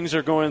 Yeah, things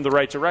are going in the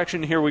right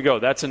direction. Here we go.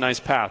 That's a nice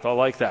path. I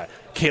like that.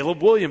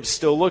 Caleb Williams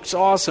still looks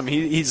awesome.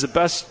 He's the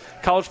best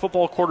college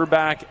football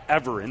quarterback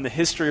ever in the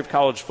history of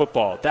college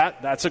football.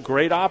 That's a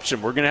great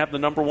option. We're going to have the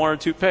number 1 or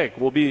 2 pick.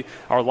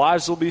 Our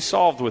lives will be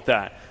solved with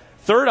that.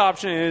 Third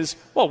option is,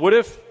 well, what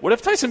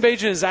if Tyson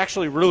Bagent is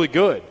actually really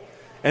good?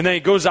 And then he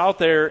goes out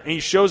there and he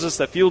shows us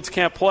that Fields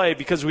can't play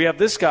because we have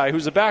this guy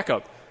who's a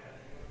backup.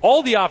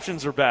 All the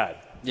options are bad.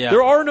 Yeah.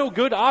 There are no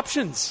good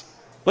options.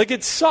 Like,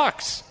 it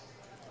sucks.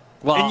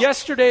 Well, and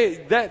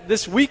yesterday,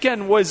 this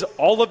weekend was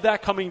all of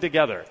that coming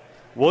together.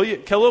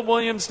 Caleb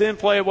Williams didn't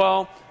play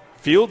well.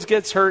 Fields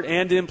gets hurt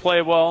and didn't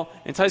play well.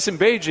 And Tyson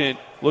Bagent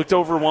looked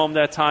overwhelmed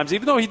at times,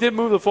 even though he did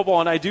move the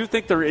football. And I do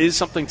think there is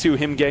something to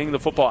him getting the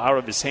football out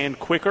of his hand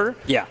quicker.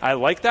 Yeah. I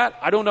like that.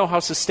 I don't know how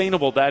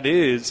sustainable that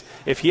is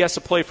if he has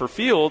to play for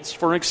Fields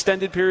for an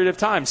extended period of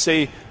time,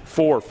 say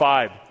 4,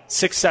 5,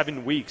 6,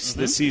 7 weeks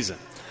this season.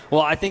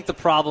 Well, I think the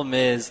problem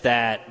is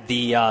that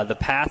the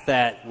path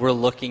that we're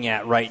looking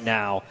at right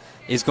now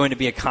is going to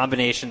be a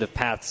combination of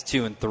paths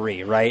 2 and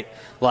 3, right?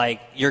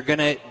 Like, you're going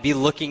to be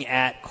looking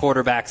at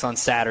quarterbacks on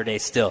Saturday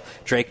still.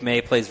 Drake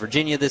May plays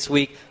Virginia this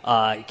week.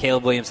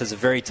 Caleb Williams has a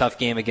very tough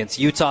game against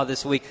Utah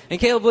this week. And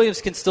Caleb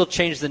Williams can still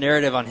change the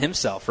narrative on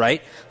himself,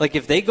 right? Like,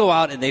 if they go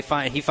out and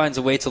he finds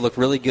a way to look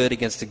really good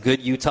against a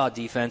good Utah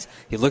defense,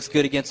 he looks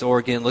good against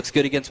Oregon, looks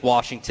good against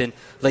Washington,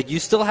 like, you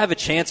still have a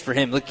chance for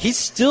him. Like, he's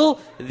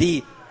still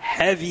the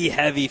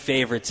heavy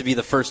favorite to be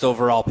the first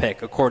overall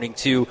pick, according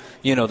to,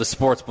 the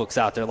sports books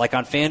out there. Like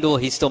on FanDuel,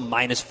 he's still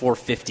minus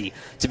 450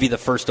 to be the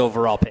first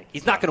overall pick.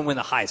 He's not going to win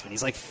the Heisman.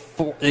 He's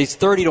he's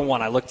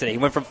 30-1. I looked today. He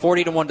went from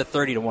 40-1 to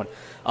 30-1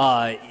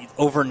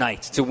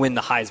 overnight to win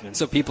the Heisman.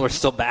 So people are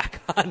still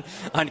back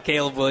on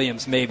Caleb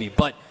Williams, maybe.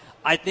 But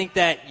I think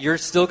that you're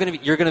going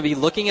to be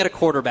looking at a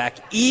quarterback,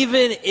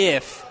 even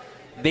if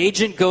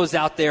Bagent goes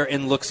out there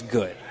and looks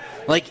good.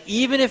 Like,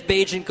 even if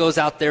Bagent goes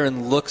out there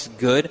and looks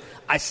good,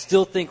 I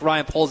still think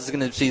Ryan Poles is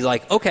going to be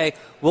like, okay,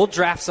 we'll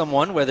draft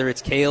someone, whether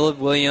it's Caleb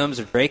Williams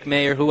or Drake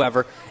May or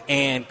whoever,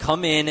 and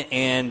come in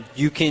and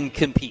you can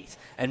compete.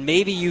 And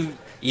maybe you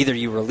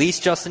release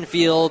Justin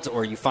Fields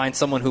or you find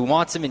someone who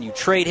wants him and you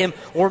trade him,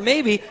 or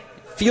maybe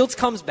Fields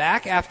comes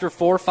back after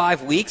 4 or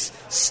 5 weeks,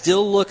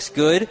 still looks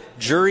good,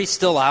 jury's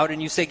still out,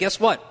 and you say,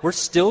 guess what? We're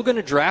still going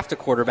to draft a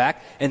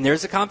quarterback, and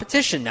there's a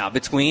competition now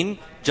between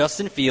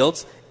Justin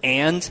Fields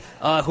and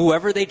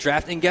whoever they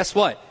draft. And guess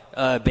what?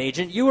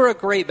 Bagent, you were a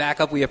great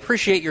backup. We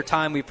appreciate your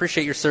time. We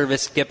appreciate your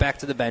service. Get back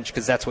to the bench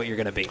because that's what you're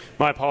going to be.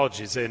 My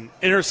apologies. An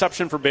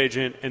interception for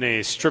Bagent and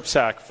a strip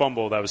sack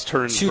fumble that was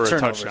turned for a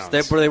touchdown.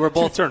 They were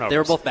both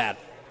bad.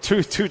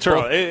 Two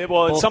turnovers.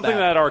 It's something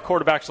that our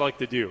quarterbacks like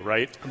to do,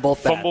 right? Both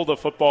fumble the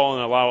football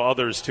and allow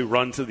others to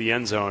run to the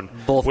end zone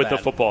with the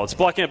football. It's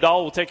Bleck and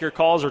Abdalla. We'll take your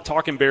calls or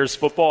Talking Bears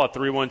football at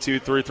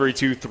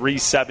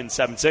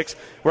 312-332-3776.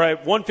 We're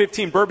at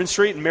 115 Bourbon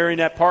Street in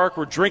Marionette Park.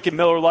 We're drinking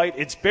Miller Lite.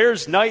 It's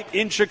Bears night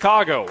in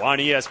Chicago on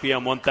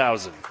ESPN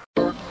 1000.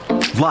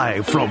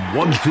 Live from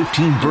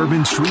 115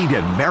 Bourbon Street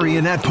in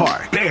Marionette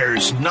Park,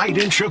 Bears Night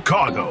in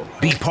Chicago.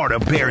 Be part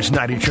of Bears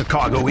Night in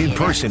Chicago in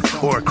person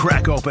or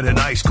crack open an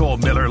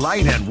ice-cold Miller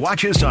Lite and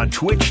watch us on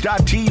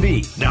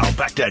twitch.tv. Now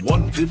back to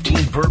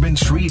 115 Bourbon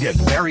Street in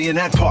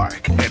Marionette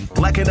Park and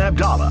Bleck and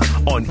Abdalla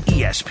on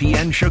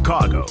ESPN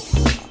Chicago.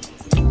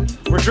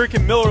 We're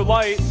drinking Miller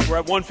Lite. We're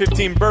at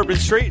 115 Bourbon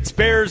Street. It's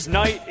Bears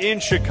Night in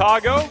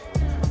Chicago.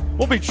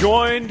 We'll be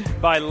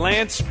joined by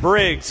Lance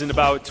Briggs in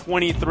about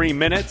 23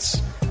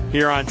 minutes.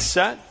 Here on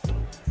set,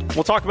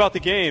 we'll talk about the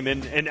game,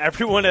 and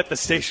everyone at the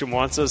station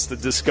wants us to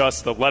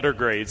discuss the letter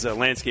grades that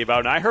Lance gave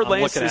out. And I heard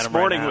Lance this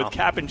morning with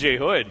Cap and J.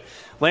 Hood.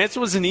 Lance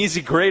was an easy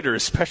grader,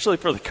 especially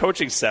for the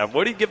coaching staff.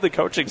 What do you give the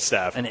coaching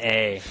staff? An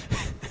A.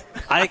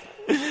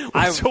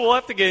 So we'll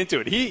have to get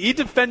into it. He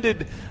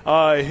defended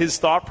his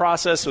thought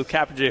process with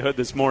Cap and J. Hood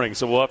this morning,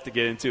 so we'll have to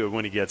get into it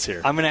when he gets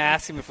here. I'm going to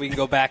ask him if we can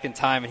go back in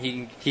time and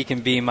he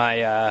can be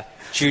my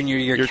junior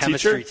year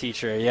chemistry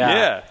teacher.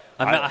 Yeah.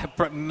 I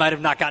might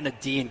have not gotten a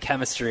D in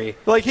chemistry.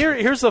 Like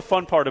here's the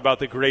fun part about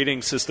the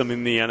grading system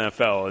in the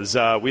NFL is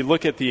we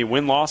look at the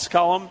win-loss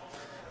column,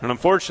 and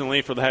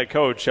unfortunately for the head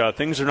coach,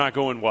 things are not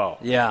going well.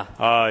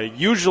 Yeah.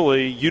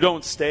 Usually you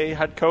don't stay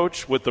head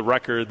coach with the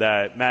record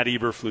that Matt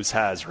Eberflus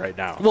has right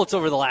now. Well, it's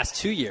over the last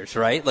 2 years,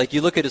 right? Like you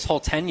look at his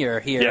whole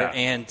tenure here,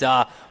 and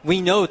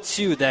we know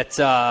too that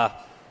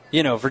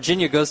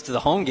Virginia goes to the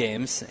home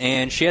games,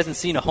 and she hasn't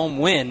seen a home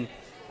win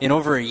in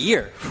over a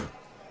year.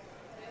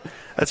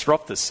 That's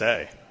rough to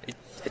say.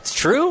 It's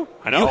true.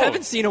 I know. You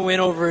haven't seen a win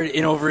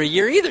in over a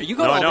year either. You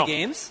go to all the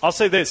games. I'll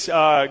say this.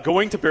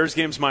 Going to Bears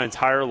games my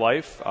entire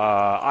life,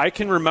 I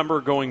can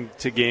remember going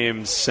to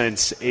games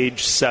since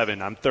age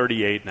 7. I'm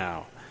 38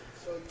 now.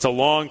 It's a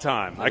long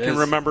time. I can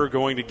remember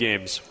going to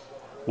games.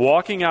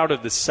 Walking out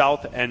of the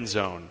south end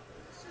zone,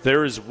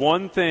 there is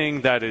one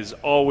thing that is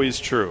always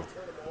true.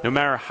 No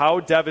matter how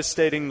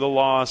devastating the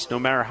loss, no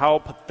matter how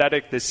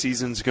pathetic this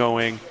season's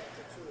going,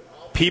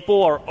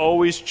 people are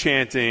always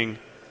chanting,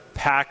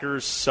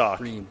 Packers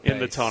suck in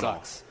the tunnel.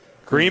 Sucks.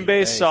 Green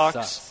Bay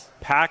sucks.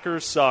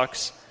 Packers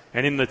sucks.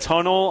 And in the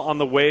tunnel on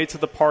the way to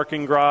the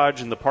parking garage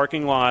and the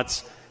parking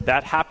lots,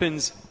 that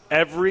happens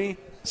every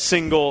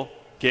single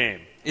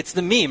game. It's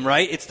the meme,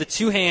 right? It's the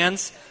two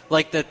hands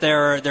like that.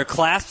 They're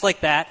clasped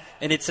like that,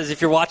 and it says,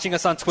 if you're watching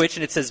us on Twitch,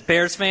 and it says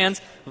Bears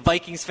fans,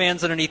 Vikings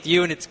fans underneath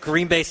you, and it's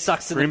Green Bay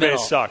sucks in the middle. Green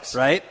Bay sucks,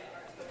 right?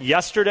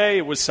 Yesterday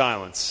it was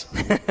silence.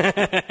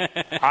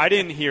 I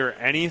didn't hear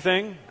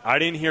anything. I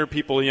didn't hear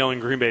people yelling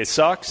Green Bay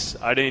sucks.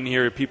 I didn't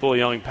hear people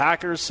yelling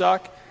Packers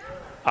suck.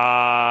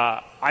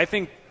 I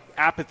think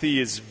apathy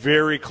is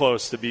very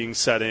close to being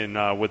set in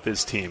with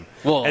this team.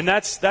 Whoa. And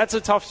that's a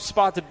tough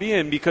spot to be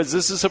in because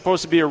this is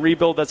supposed to be a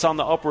rebuild that's on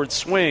the upward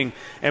swing.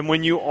 And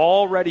when you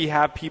already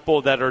have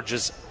people that are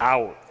just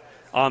out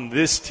on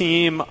this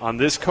team, on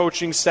this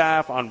coaching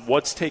staff, on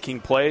what's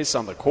taking place,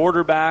 on the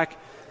quarterback,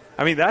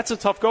 I mean, that's a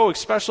tough go,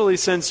 especially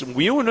since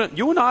you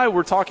and I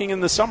were talking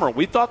in the summer.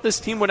 We thought this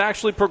team would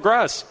actually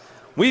progress.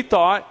 We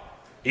thought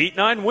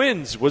 8-9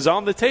 wins was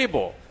on the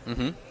table.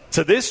 Mm-hmm.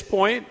 To this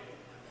point,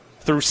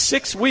 through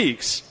 6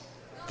 weeks,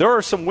 there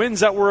are some wins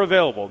that were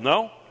available,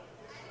 no?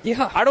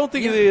 Yeah. I don't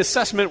think the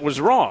assessment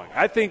was wrong.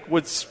 I think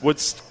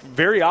what's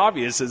very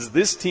obvious is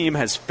this team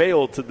has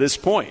failed to this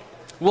point.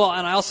 Well,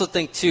 and I also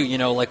think, too,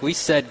 like we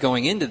said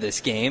going into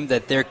this game,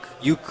 that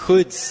you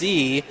could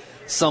see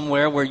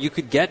somewhere where you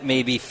could get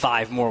maybe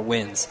 5 more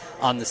wins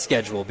on the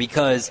schedule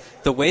because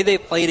the way they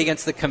played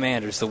against the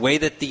Commanders, the way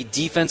that the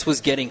defense was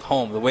getting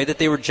home, the way that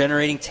they were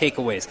generating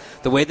takeaways,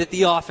 the way that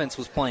the offense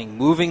was playing,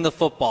 moving the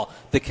football,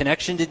 the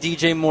connection to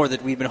DJ Moore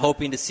that we've been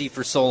hoping to see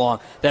for so long,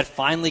 that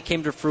finally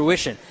came to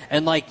fruition.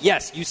 And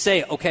yes, you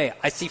say, okay,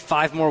 I see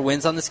 5 more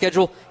wins on the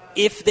schedule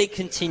if they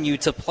continue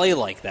to play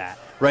like that,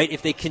 right?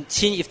 If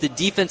the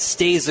defense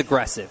stays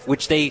aggressive,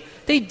 which they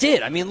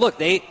did. I mean, look,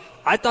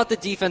 I thought the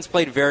defense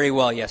played very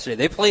well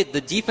yesterday. The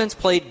defense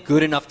played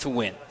good enough to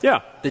win. Yeah.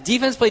 The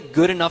defense played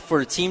good enough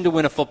for a team to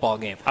win a football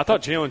game. I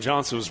thought Jalen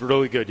Johnson was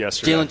really good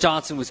yesterday. Jalen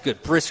Johnson was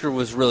good. Brisker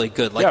was really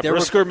good.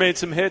 Brisker made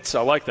some hits.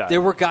 I like that. There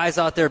were guys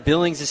out there.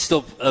 Billings is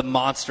still a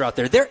monster out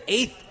there. They're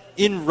 8th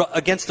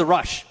against the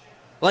rush.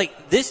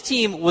 This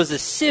team was a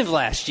sieve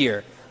last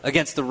year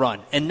against the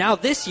run. And now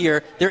this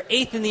year, they're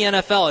 8th in the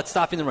NFL at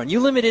stopping the run. You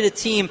limited a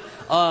team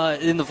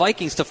in the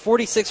Vikings to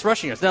 46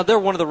 rushing yards. Now, they're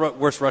one of the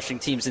worst rushing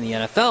teams in the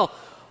NFL.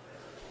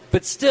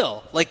 But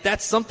still,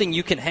 that's something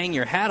you can hang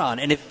your hat on.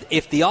 And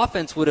if the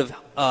offense would have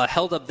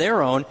held up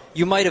their own,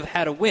 you might have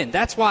had a win.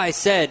 That's why I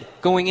said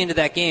going into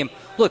that game,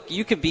 look,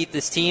 you can beat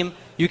this team.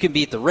 You can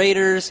beat the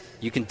Raiders.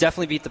 You can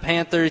definitely beat the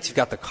Panthers. You've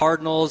got the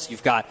Cardinals.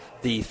 You've got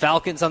the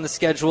Falcons on the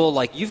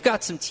schedule. You've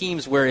got some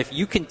teams where if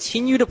you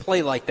continue to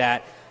play like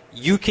that,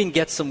 you can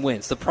get some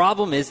wins. The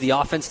problem is the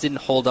offense didn't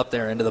hold up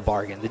their end of the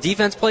bargain. The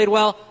defense played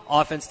well.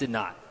 Offense did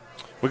not.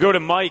 We go to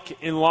Mike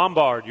in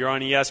Lombard. You're on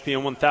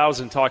ESPN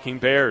 1000 talking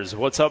Bears.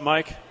 What's up,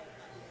 Mike?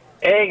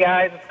 Hey,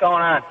 guys. What's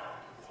going on?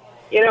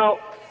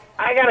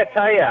 I got to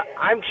tell you,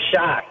 I'm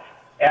shocked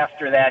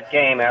after that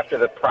game, after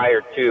the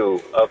prior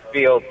two, of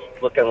Fields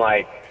looking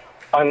like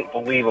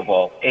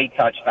unbelievable. 8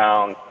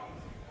 touchdowns,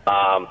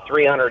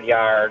 300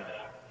 yards.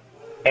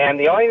 And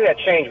the only thing that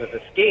changed was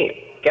the scheme.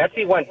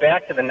 Getsy went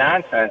back to the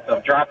nonsense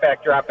of drop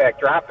back,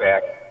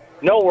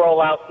 no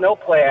rollouts, no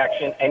play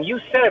action. And you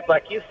said it,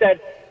 like you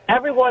said,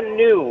 everyone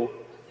knew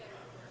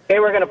they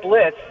were going to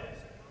blitz,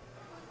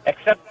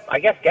 except, I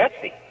guess,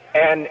 Getsy.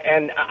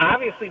 And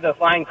obviously the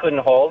line couldn't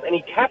hold, and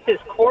he kept his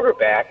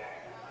quarterback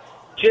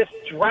just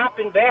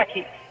dropping back.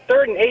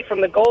 3rd and 8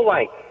 from the goal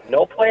line.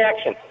 No play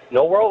action,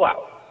 no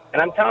rollout.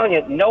 And I'm telling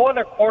you, no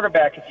other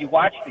quarterback, if you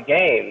watch the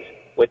games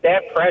with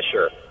that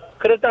pressure,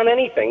 could have done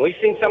anything. We've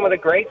seen some of the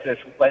greats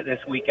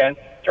this weekend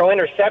throw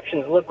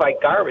interceptions look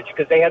like garbage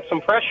because they had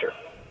some pressure.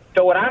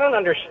 So what I don't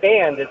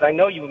understand is, I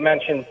know you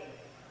mentioned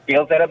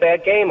Fields had a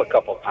bad game a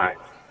couple times.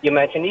 You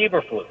mentioned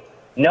Eberflus.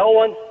 No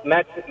one's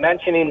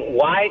mentioning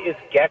why is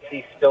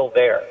Getsy still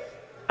there.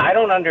 I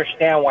don't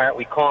understand why aren't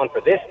we calling for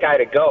this guy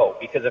to go,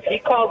 because if he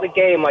called the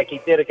game like he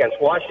did against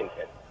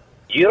Washington,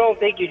 you don't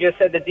think you just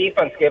said the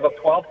defense gave up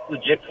 12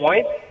 legit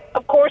points?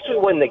 Of course we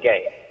win the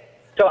game.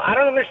 So I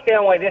don't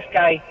understand why this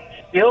guy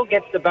still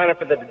gets the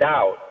benefit of the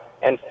doubt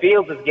and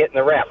Fields is getting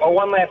the rap. Oh,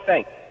 one last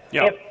thing.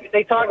 Yeah. If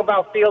they talk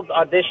about Fields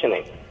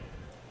auditioning,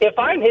 if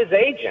I'm his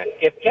agent,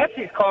 if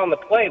Getsy's calling the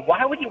play,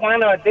 why would you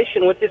want to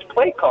audition with this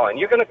play calling?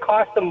 You're going to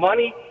cost him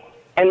money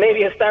and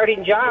maybe a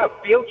starting job.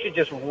 Fields should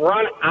just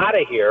run out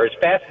of here as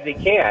fast as he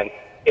can.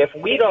 If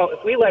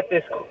we let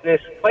this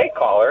play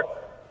caller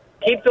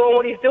keep doing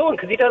what he's doing,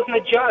 because he doesn't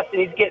adjust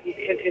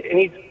and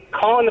he's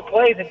calling the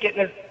plays and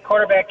getting his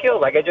quarterback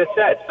killed, like I just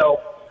said.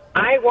 So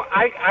I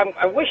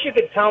wish you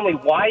could tell me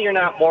why you're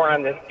not more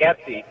on this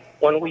Getsy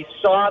when we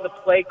saw the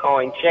play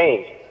calling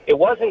change. It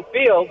wasn't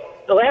Fields.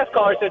 The last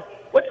caller said,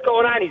 What's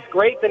going on? He's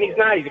great, then he's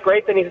not. He's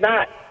great, then he's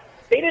not.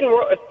 They didn't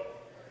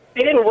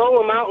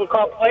roll him out and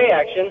call play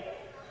action,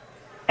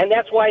 and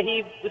that's why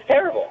he was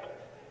terrible.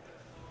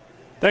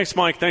 Thanks,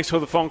 Mike. Thanks for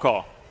the phone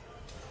call.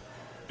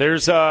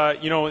 There's,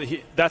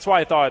 that's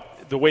why I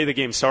thought the way the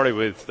game started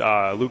with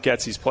Luke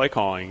Getsy's play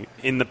calling,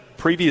 in the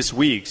previous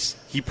weeks,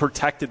 he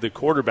protected the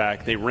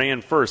quarterback. They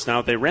ran first.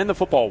 Now, they ran the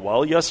football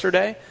well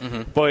yesterday,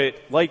 but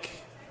like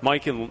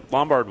Mike and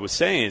Lombard was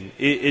saying,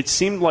 it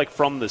seemed like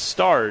from the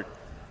start,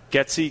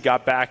 Getsy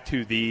got back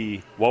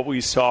to what we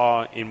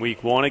saw in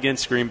week 1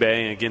 against Green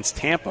Bay and against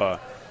Tampa,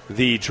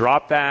 the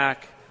drop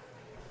back,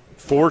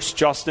 forced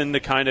Justin to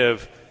kind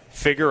of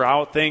figure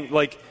out things.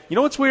 Like, you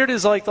know what's weird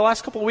is, like, the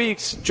last couple of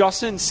weeks,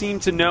 Justin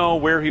seemed to know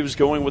where he was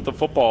going with the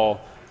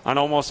football on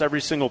almost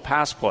every single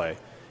pass play.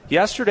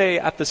 Yesterday,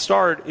 at the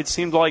start, it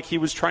seemed like he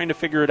was trying to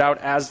figure it out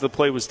as the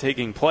play was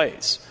taking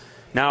place.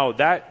 Now,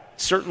 that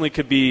certainly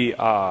could be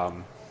a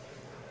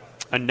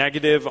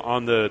negative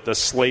on the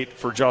slate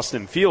for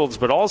Justin Fields,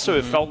 but also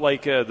it felt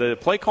like the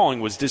play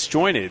calling was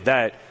disjointed,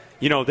 that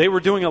they were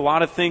doing a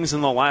lot of things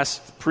in the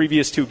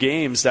previous 2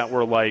 games that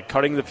were like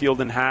cutting the field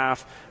in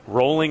half,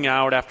 rolling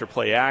out after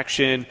play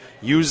action,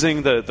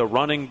 using the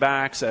running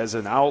backs as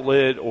an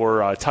outlet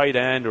or a tight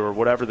end or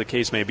whatever the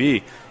case may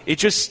be. It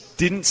just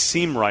didn't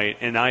seem right,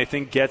 and I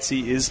think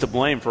Getsy is to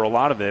blame for a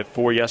lot of it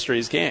for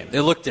yesterday's game.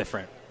 It looked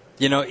different.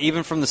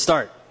 Even from the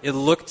start,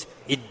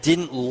 it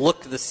didn't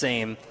look the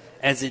same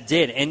as it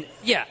did. And,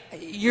 yeah,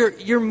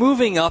 you're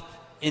moving up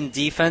in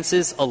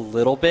defenses a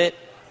little bit.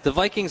 The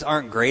Vikings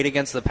aren't great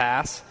against the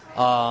pass.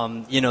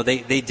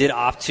 They did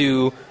opt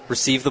to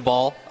receive the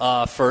ball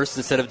first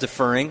instead of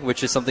deferring,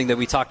 which is something that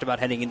we talked about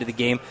heading into the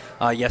game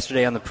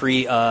yesterday on the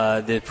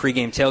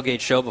pregame tailgate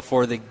show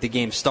before the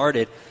game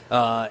started.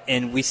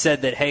 And we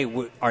said that, hey,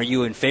 are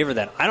you in favor of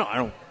that?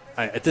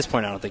 At this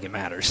point, I don't think it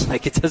matters.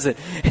 Like, it doesn't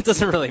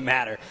really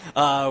matter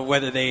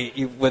whether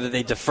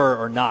they defer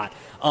or not.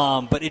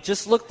 But it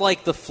just looked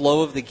like the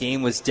flow of the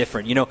game was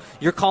different.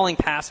 You're calling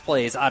pass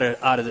plays on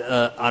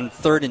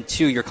 3rd and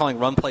 2. You're calling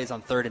run plays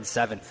on 3rd and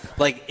 7.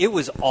 Like, it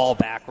was all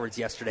backwards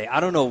yesterday. I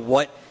don't know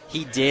what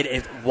he did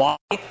and why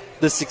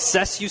the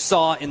success you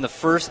saw in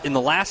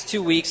the last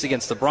 2 weeks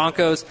against the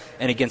Broncos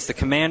and against the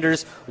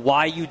Commanders,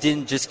 why you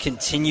didn't just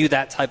continue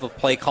that type of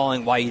play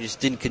calling, why you just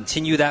didn't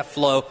continue that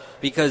flow,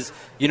 because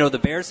the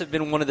Bears have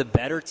been one of the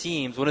better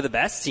teams, one of the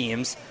best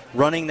teams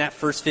running that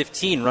first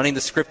 15, running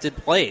the scripted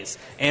plays.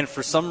 And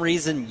for some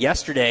reason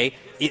yesterday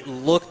it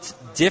looked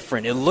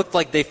different. It looked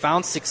like they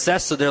found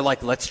success, so they're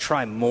like, let's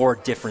try more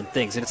different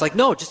things. And it's like,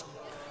 no, just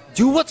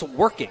do what's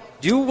working.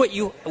 Do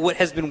what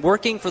has been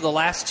working for the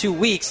last 2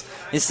 weeks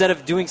instead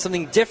of doing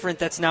something different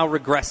that's now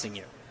regressing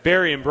you.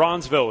 Barry in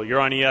Bronzeville, you're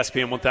on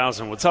ESPN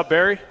 1000. What's up,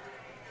 Barry?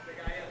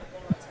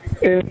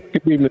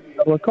 Good evening.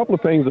 A couple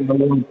of things that I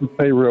wanted to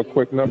say real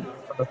quick. I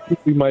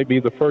think we might be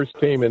the first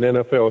team in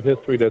NFL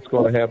history that's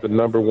going to have the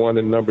number 1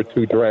 and number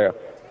 2 draft.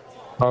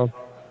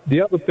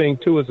 The other thing,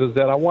 too, is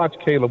that I watch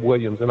Caleb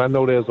Williams, and I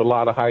know there's a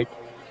lot of hype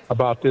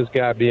about this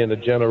guy being a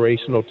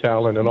generational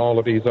talent and all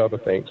of these other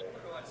things.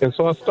 And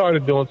so I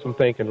started doing some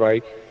thinking,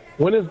 right?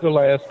 When is the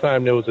last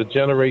time there was a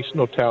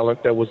generational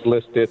talent that was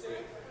listed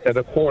at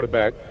a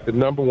quarterback, the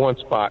number 1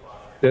 spot,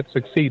 that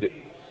succeeded,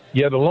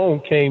 yet alone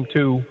came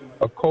to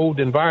a cold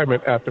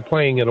environment after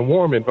playing in a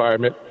warm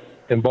environment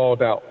and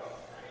balled out?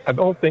 I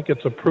don't think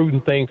it's a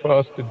prudent thing for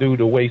us to do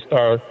to waste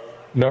our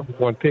number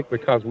 1 pick,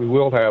 because we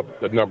will have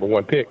the number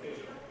 1 pick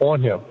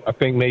on him. I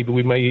think maybe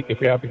we may, if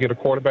we have to get a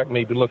quarterback,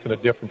 maybe look in a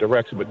different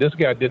direction. But this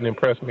guy didn't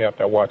impress me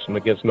after I watched him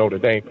against Notre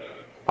Dame.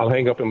 I'll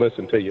hang up and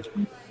listen to you.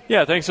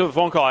 Yeah, thanks for the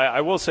phone call.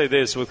 I will say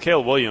this, with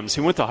Caleb Williams,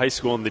 he went to high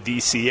school in the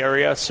D.C.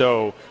 area,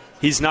 so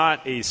he's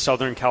not a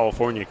Southern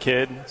California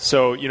kid.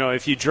 So,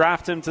 if you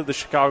draft him to the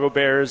Chicago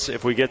Bears,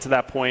 if we get to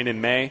that point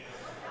in May,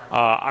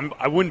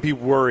 I wouldn't be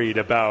worried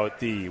about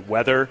the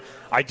weather.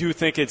 I do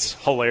think it's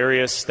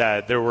hilarious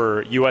that there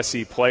were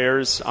USC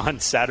players on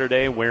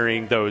Saturday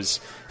wearing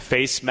those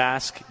face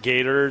mask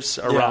gaiters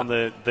around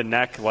the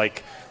neck,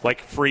 like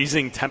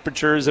freezing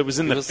temperatures. It was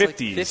in the 50s,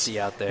 like 50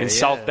 out there, in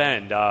South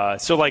Bend.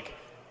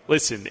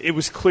 Listen, it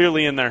was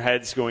clearly in their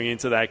heads going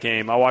into that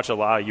game. I watched a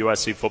lot of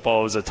USC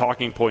football. It was a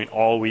talking point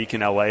all week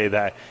in L.A.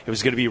 that it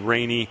was going to be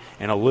rainy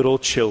and a little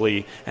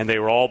chilly, and they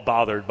were all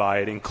bothered by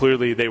it, and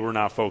clearly they were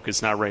not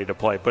focused, not ready to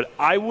play. But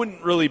I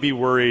wouldn't really be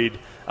worried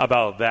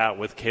about that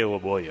with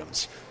Caleb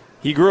Williams.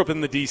 He grew up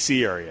in the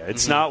D.C. area.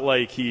 It's not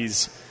like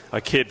he's a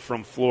kid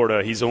from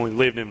Florida. He's only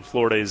lived in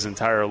Florida his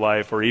entire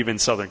life, or even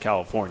Southern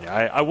California.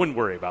 I wouldn't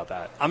worry about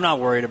that. I'm not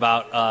worried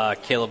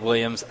about Caleb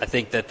Williams. I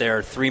think that there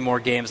are 3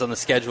 more games on the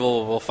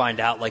schedule. We'll find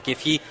out.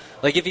 If he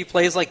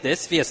plays like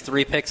this, if he has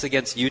 3 picks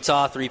against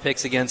Utah, 3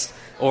 picks against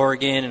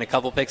Oregon, and a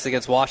couple picks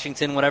against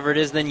Washington, whatever it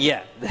is,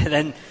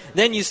 then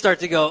then you start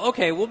to go,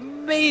 okay, well,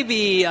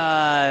 maybe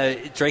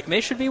Drake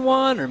May should be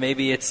one, or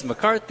maybe it's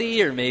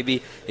McCarthy, or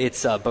maybe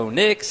it's Bo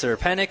Nix or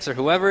Penix or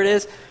whoever it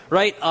is,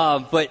 right?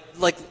 But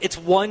it's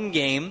one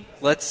game.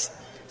 Let's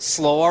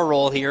slow our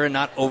roll here and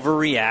not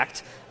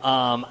overreact.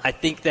 I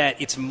think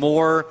that it's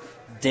more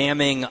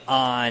damning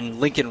on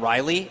Lincoln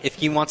Riley if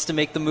he wants to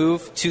make the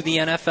move to the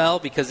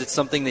NFL, because it's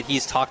something that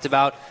he's talked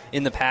about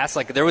in the past.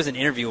 Like, there was an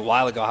interview a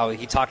while ago how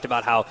he talked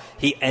about how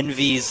he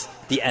envies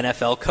the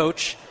NFL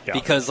coach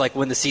because, like,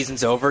 when the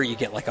season's over, you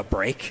get, like, a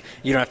break.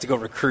 You don't have to go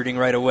recruiting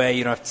right away.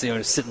 You don't have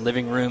to sit in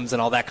living rooms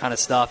and all that kind of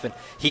stuff. And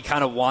he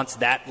kind of wants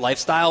that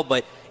lifestyle.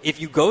 But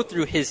if you go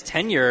through his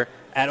tenure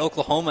at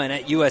Oklahoma and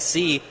at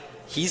USC,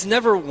 he's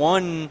never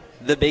won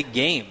the big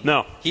game.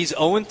 No. He's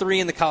 0-3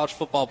 in the college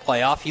football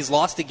playoff. He's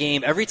lost a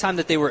game. Every time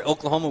that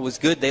Oklahoma was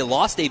good, they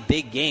lost a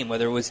big game,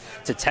 whether it was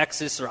to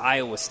Texas or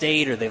Iowa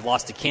State, or they've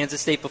lost to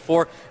Kansas State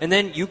before. And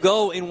then you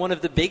go in one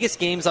of the biggest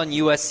games on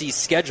USC's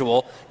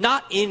schedule,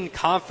 not in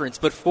conference,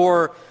 but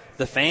for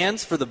the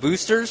fans, for the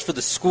boosters, for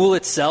the school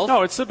itself.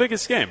 No, it's the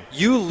biggest game.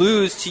 You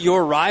lose to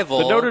your rival.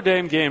 The Notre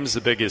Dame game is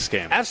the biggest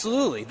game.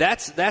 Absolutely.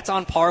 That's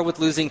on par with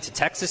losing to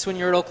Texas when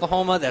you're at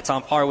Oklahoma. That's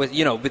on par with,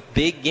 with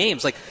big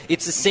games. Like,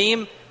 it's the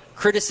same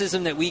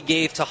criticism that we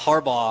gave to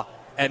Harbaugh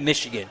at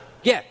Michigan.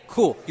 Yeah,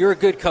 cool. You're a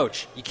good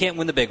coach. You can't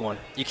win the big one.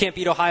 You can't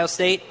beat Ohio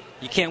State.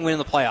 You can't win in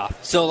the playoff.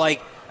 So,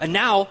 and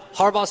now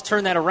Harbaugh's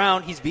turned that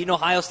around. He's beaten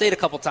Ohio State a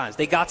couple times.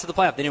 They got to the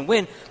playoff. They didn't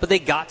win, but they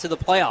got to the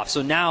playoff.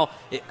 So now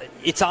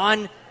it's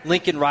on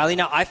Lincoln Riley.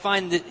 Now, I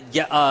find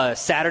that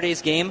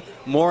Saturday's game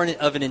more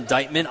of an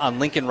indictment on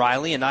Lincoln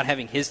Riley and not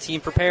having his team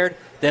prepared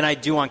than I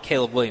do on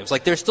Caleb Williams.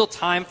 Like, there's still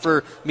time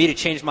for me to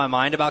change my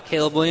mind about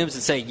Caleb Williams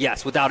and say,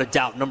 yes, without a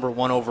doubt, number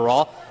one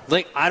overall.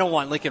 I don't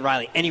want Lincoln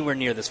Riley anywhere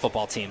near this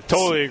football team.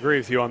 Totally agree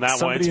with you on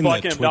that one. It's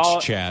Somebody in the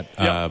Twitch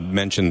chat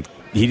mentioned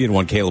he didn't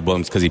want Caleb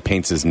Williams because he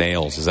paints his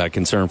nails. Is that a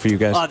concern for you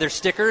guys? They're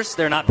stickers.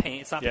 They're not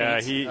paint. It's not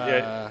paint.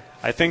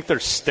 I think they're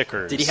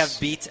stickers. Did he have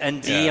Beat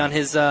ND on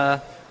his...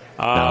 no,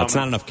 it's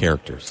not enough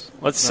characters.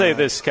 Let's say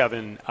this,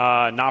 Kevin.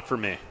 Not for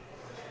me.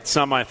 It's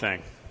not my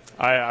thing.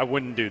 I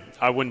wouldn't do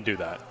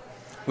that.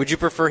 Would you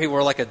prefer he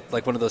wore like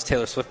one of those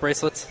Taylor Swift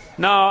bracelets?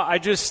 No, I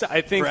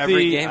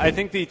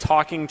think the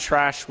talking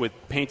trash with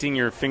painting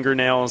your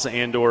fingernails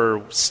and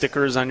or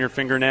stickers on your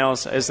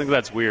fingernails, I just think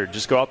that's weird.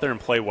 Just go out there and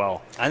play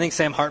well. I think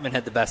Sam Hartman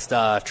had the best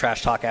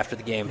trash talk after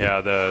the game.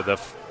 Yeah,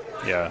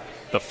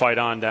 the fight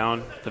on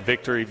down, the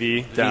victory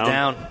V down.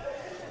 Down.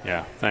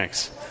 Yeah,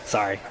 thanks.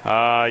 Sorry.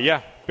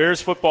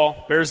 Bears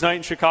football, Bears night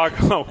in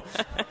Chicago.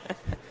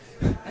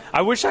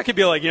 I wish I could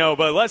be like,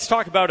 but let's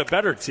talk about a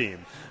better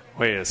team.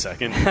 Wait a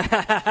second.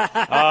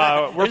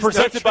 We're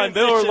presented by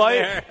Miller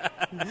Lite.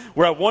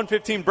 We're at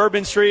 115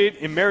 Bourbon Street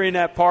in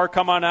Marionette Park.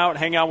 Come on out,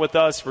 hang out with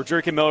us. We're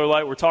drinking Miller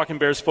Lite. We're talking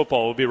Bears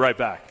football. We'll be right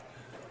back.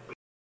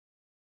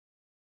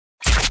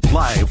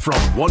 Live from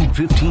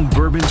 115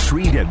 Bourbon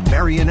Street in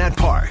Marionette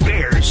Park,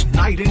 Bears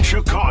Night in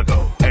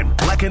Chicago and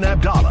Bleck and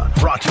Abdalla,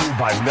 brought to you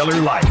by Miller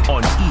Lite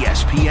on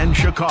ESPN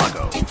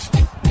Chicago.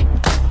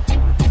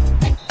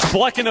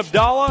 Bleck and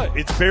Abdalla,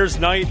 it's Bears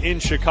Night in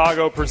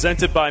Chicago,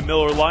 presented by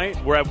Miller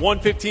Lite. We're at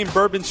 115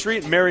 Bourbon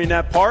Street in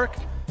Marionette Park.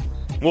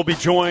 We'll be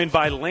joined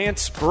by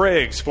Lance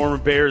Briggs, former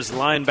Bears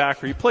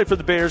linebacker. He played for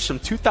the Bears from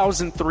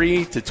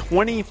 2003 to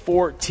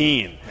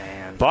 2014.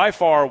 Man. By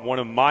far one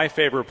of my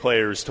favorite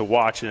players to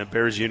watch in a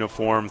Bears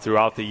uniform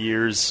throughout the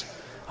years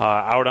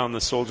out on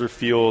the Soldier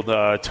Field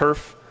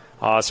turf.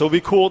 So it'll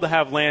be cool to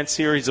have Lance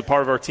here. He's a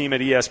part of our team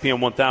at ESPN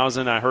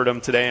 1000. I heard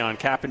him today on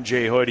Cap and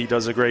J Hood. He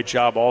does a great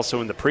job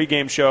also in the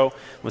pregame show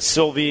with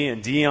Sylvie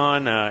and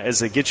Dion as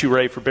they get you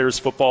ready for Bears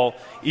football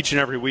each and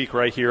every week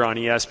right here on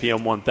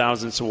ESPN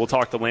 1000. So we'll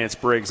talk to Lance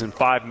Briggs in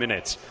 5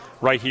 minutes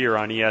right here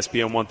on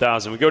ESPN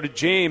 1000. We go to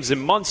James in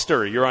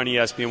Munster. You're on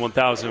ESPN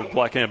 1000 with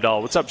Bleck and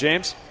Abdalla. What's up,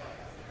 James?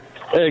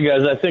 Hey,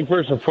 guys. I think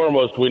first and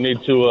foremost we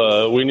need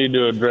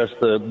to address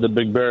the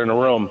big bear in the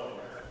room.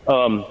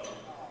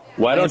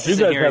 Why don't you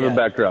guys have a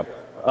backdrop?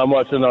 I'm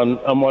watching on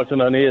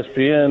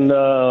ESPN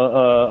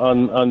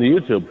on the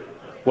YouTube.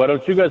 Why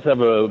don't you guys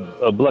have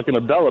a Bleck and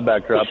Abdalla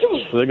backdrop?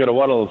 So they got a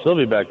Waddle and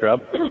Sylvie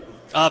backdrop.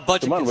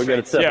 Budget. Come on, we got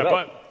to set it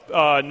up.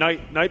 But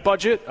night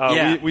budget.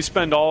 We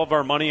spend all of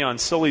our money on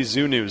silly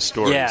Zoo News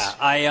stories.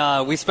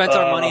 Yeah, we spent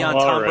our money on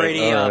Tom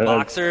Brady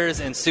boxers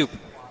and soup.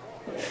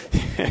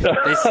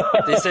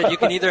 They said you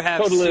can either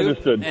have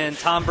soup and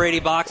Tom Brady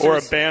boxers or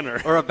a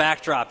banner or a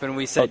backdrop, and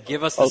we said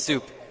give us the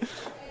soup.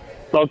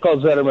 I'll call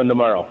Zetterman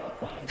tomorrow.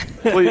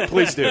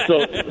 Please do.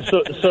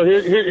 So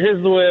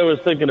here's the way I was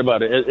thinking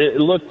about it. It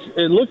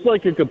looked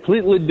like a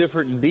completely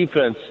different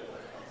defense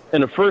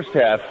in the first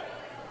half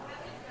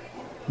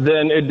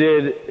than it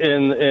did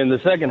in the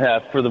second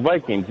half for the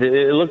Vikings.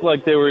 It looked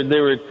like they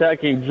were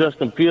attacking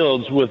Justin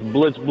Fields with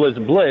blitz,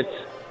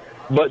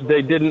 but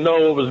they didn't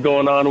know what was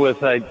going on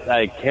with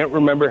I can't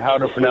remember how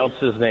to pronounce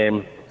his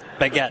name.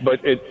 Baguette. But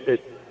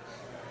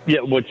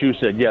what you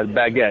said,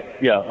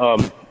 Baguette,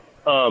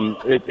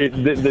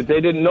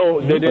 they didn't know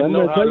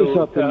how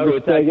to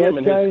attack him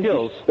and his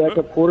skills.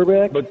 Backup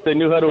quarterback, but they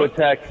knew how to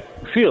attack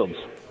Fields.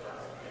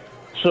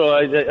 So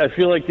I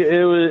feel like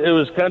it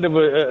was kind of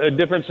a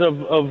difference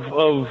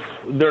of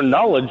their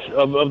knowledge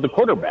of the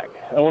quarterback.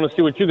 I want to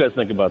see what you guys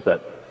think about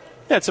that.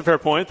 Yeah, it's a fair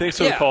point. Thanks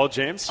for the call,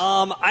 James.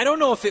 I don't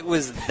know if it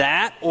was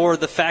that or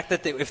the fact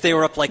that if they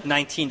were up like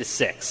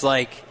 19-6,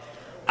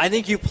 I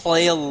think you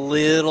play a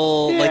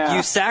little, like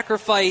you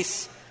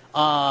sacrifice,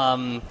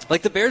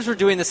 like the Bears were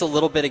doing this a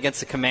little bit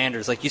against the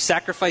Commanders. Like you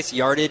sacrifice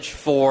yardage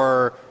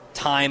for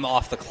time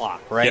off the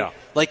clock, right? Yeah.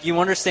 Like you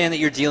understand that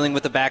you're dealing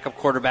with a backup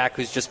quarterback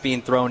who's just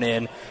being thrown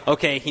in.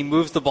 Okay, he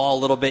moves the ball a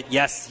little bit.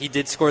 Yes, he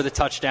did score the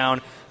touchdown.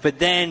 But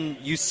then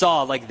you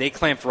saw, like, they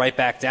clamped right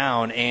back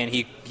down, and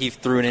he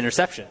threw an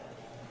interception.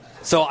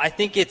 So I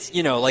think it's,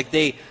 like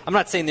I'm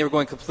not saying they were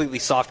going completely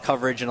soft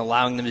coverage and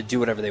allowing them to do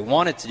whatever they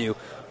wanted to do,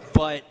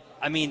 but,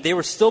 I mean, they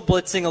were still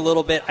blitzing a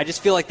little bit. I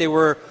just feel like they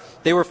were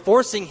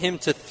forcing him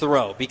to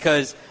throw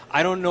because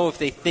I don't know if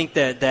they think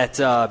that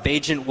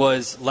Bagent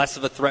was less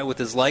of a threat with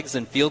his legs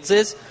than Fields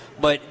is,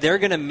 but they're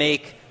going to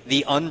make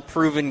the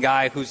unproven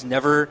guy who's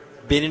never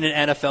been in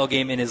an NFL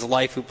game in his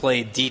life who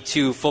played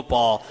D2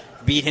 football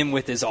beat him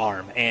with his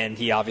arm, and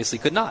he obviously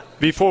could not.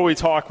 Before we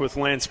talk with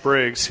Lance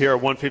Briggs here at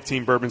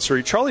 115 Bourbon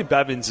Street, Charlie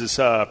Bevins is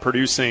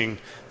producing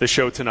the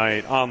show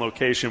tonight on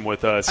location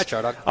with us. Hi,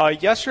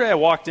 Chardog. Yesterday I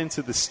walked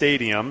into the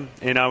stadium,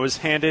 and I was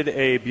handed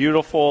a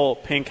beautiful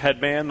pink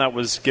headband that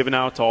was given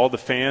out to all the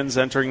fans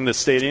entering the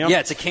stadium. Yeah,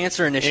 it's a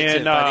cancer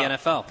initiative by the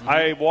NFL. Mm-hmm.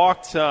 I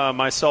walked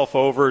myself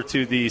over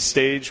to the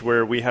stage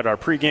where we had our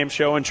pregame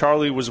show, and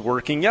Charlie was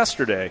working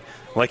yesterday,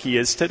 like he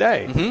is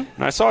today. Mm-hmm.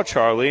 And I saw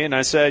Charlie, and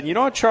I said, you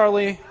know what,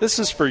 Charlie, this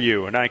is for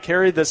you. And I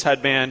carried this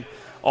headband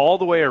all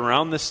the way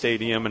around the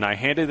stadium, and I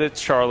handed it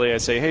to Charlie. I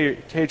say,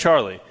 hey,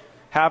 Charlie,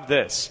 have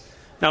this.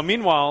 Now,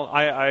 meanwhile,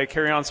 I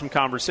carry on some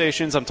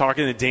conversations. I'm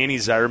talking to Danny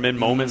Zetterman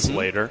moments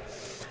later.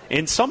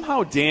 And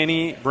somehow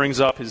Danny brings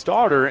up his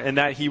daughter and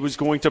that he was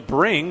going to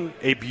bring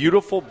a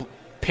beautiful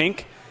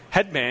pink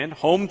headband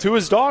home to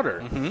his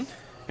daughter. Mm-hmm.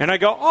 And I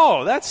go,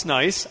 oh, that's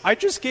nice. I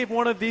just gave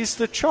one of these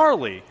to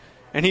Charlie.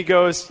 And he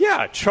goes,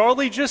 yeah,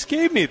 Charlie just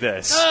gave me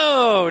this.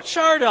 Oh,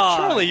 Chardog.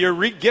 Charlie, you're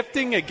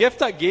re-gifting a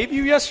gift I gave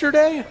you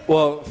yesterday?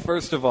 Well,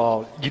 first of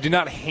all, you did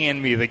not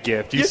hand me the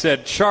gift. You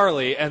said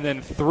Charlie and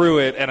then threw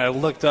it, and I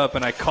looked up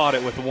and I caught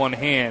it with one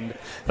hand,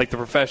 like the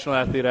professional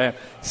athlete I am.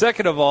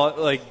 Second of all,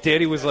 like,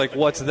 Danny was like,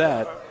 what's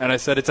that? And I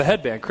said, it's a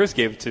headband. Chris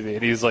gave it to me.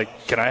 And he was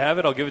like, can I have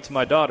it? I'll give it to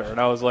my daughter.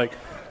 And I was like,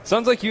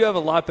 sounds like you have a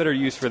lot better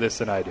use for this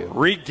than I do.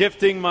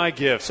 Re-gifting my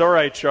gifts. All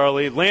right,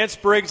 Charlie. Lance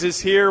Briggs is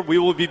here. We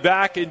will be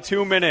back in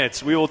 2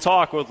 minutes. We will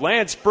talk with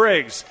Lance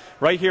Briggs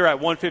right here at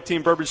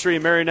 115 Bourbon Street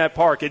in Marionette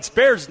Park. It's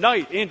Bears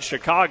night in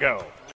Chicago.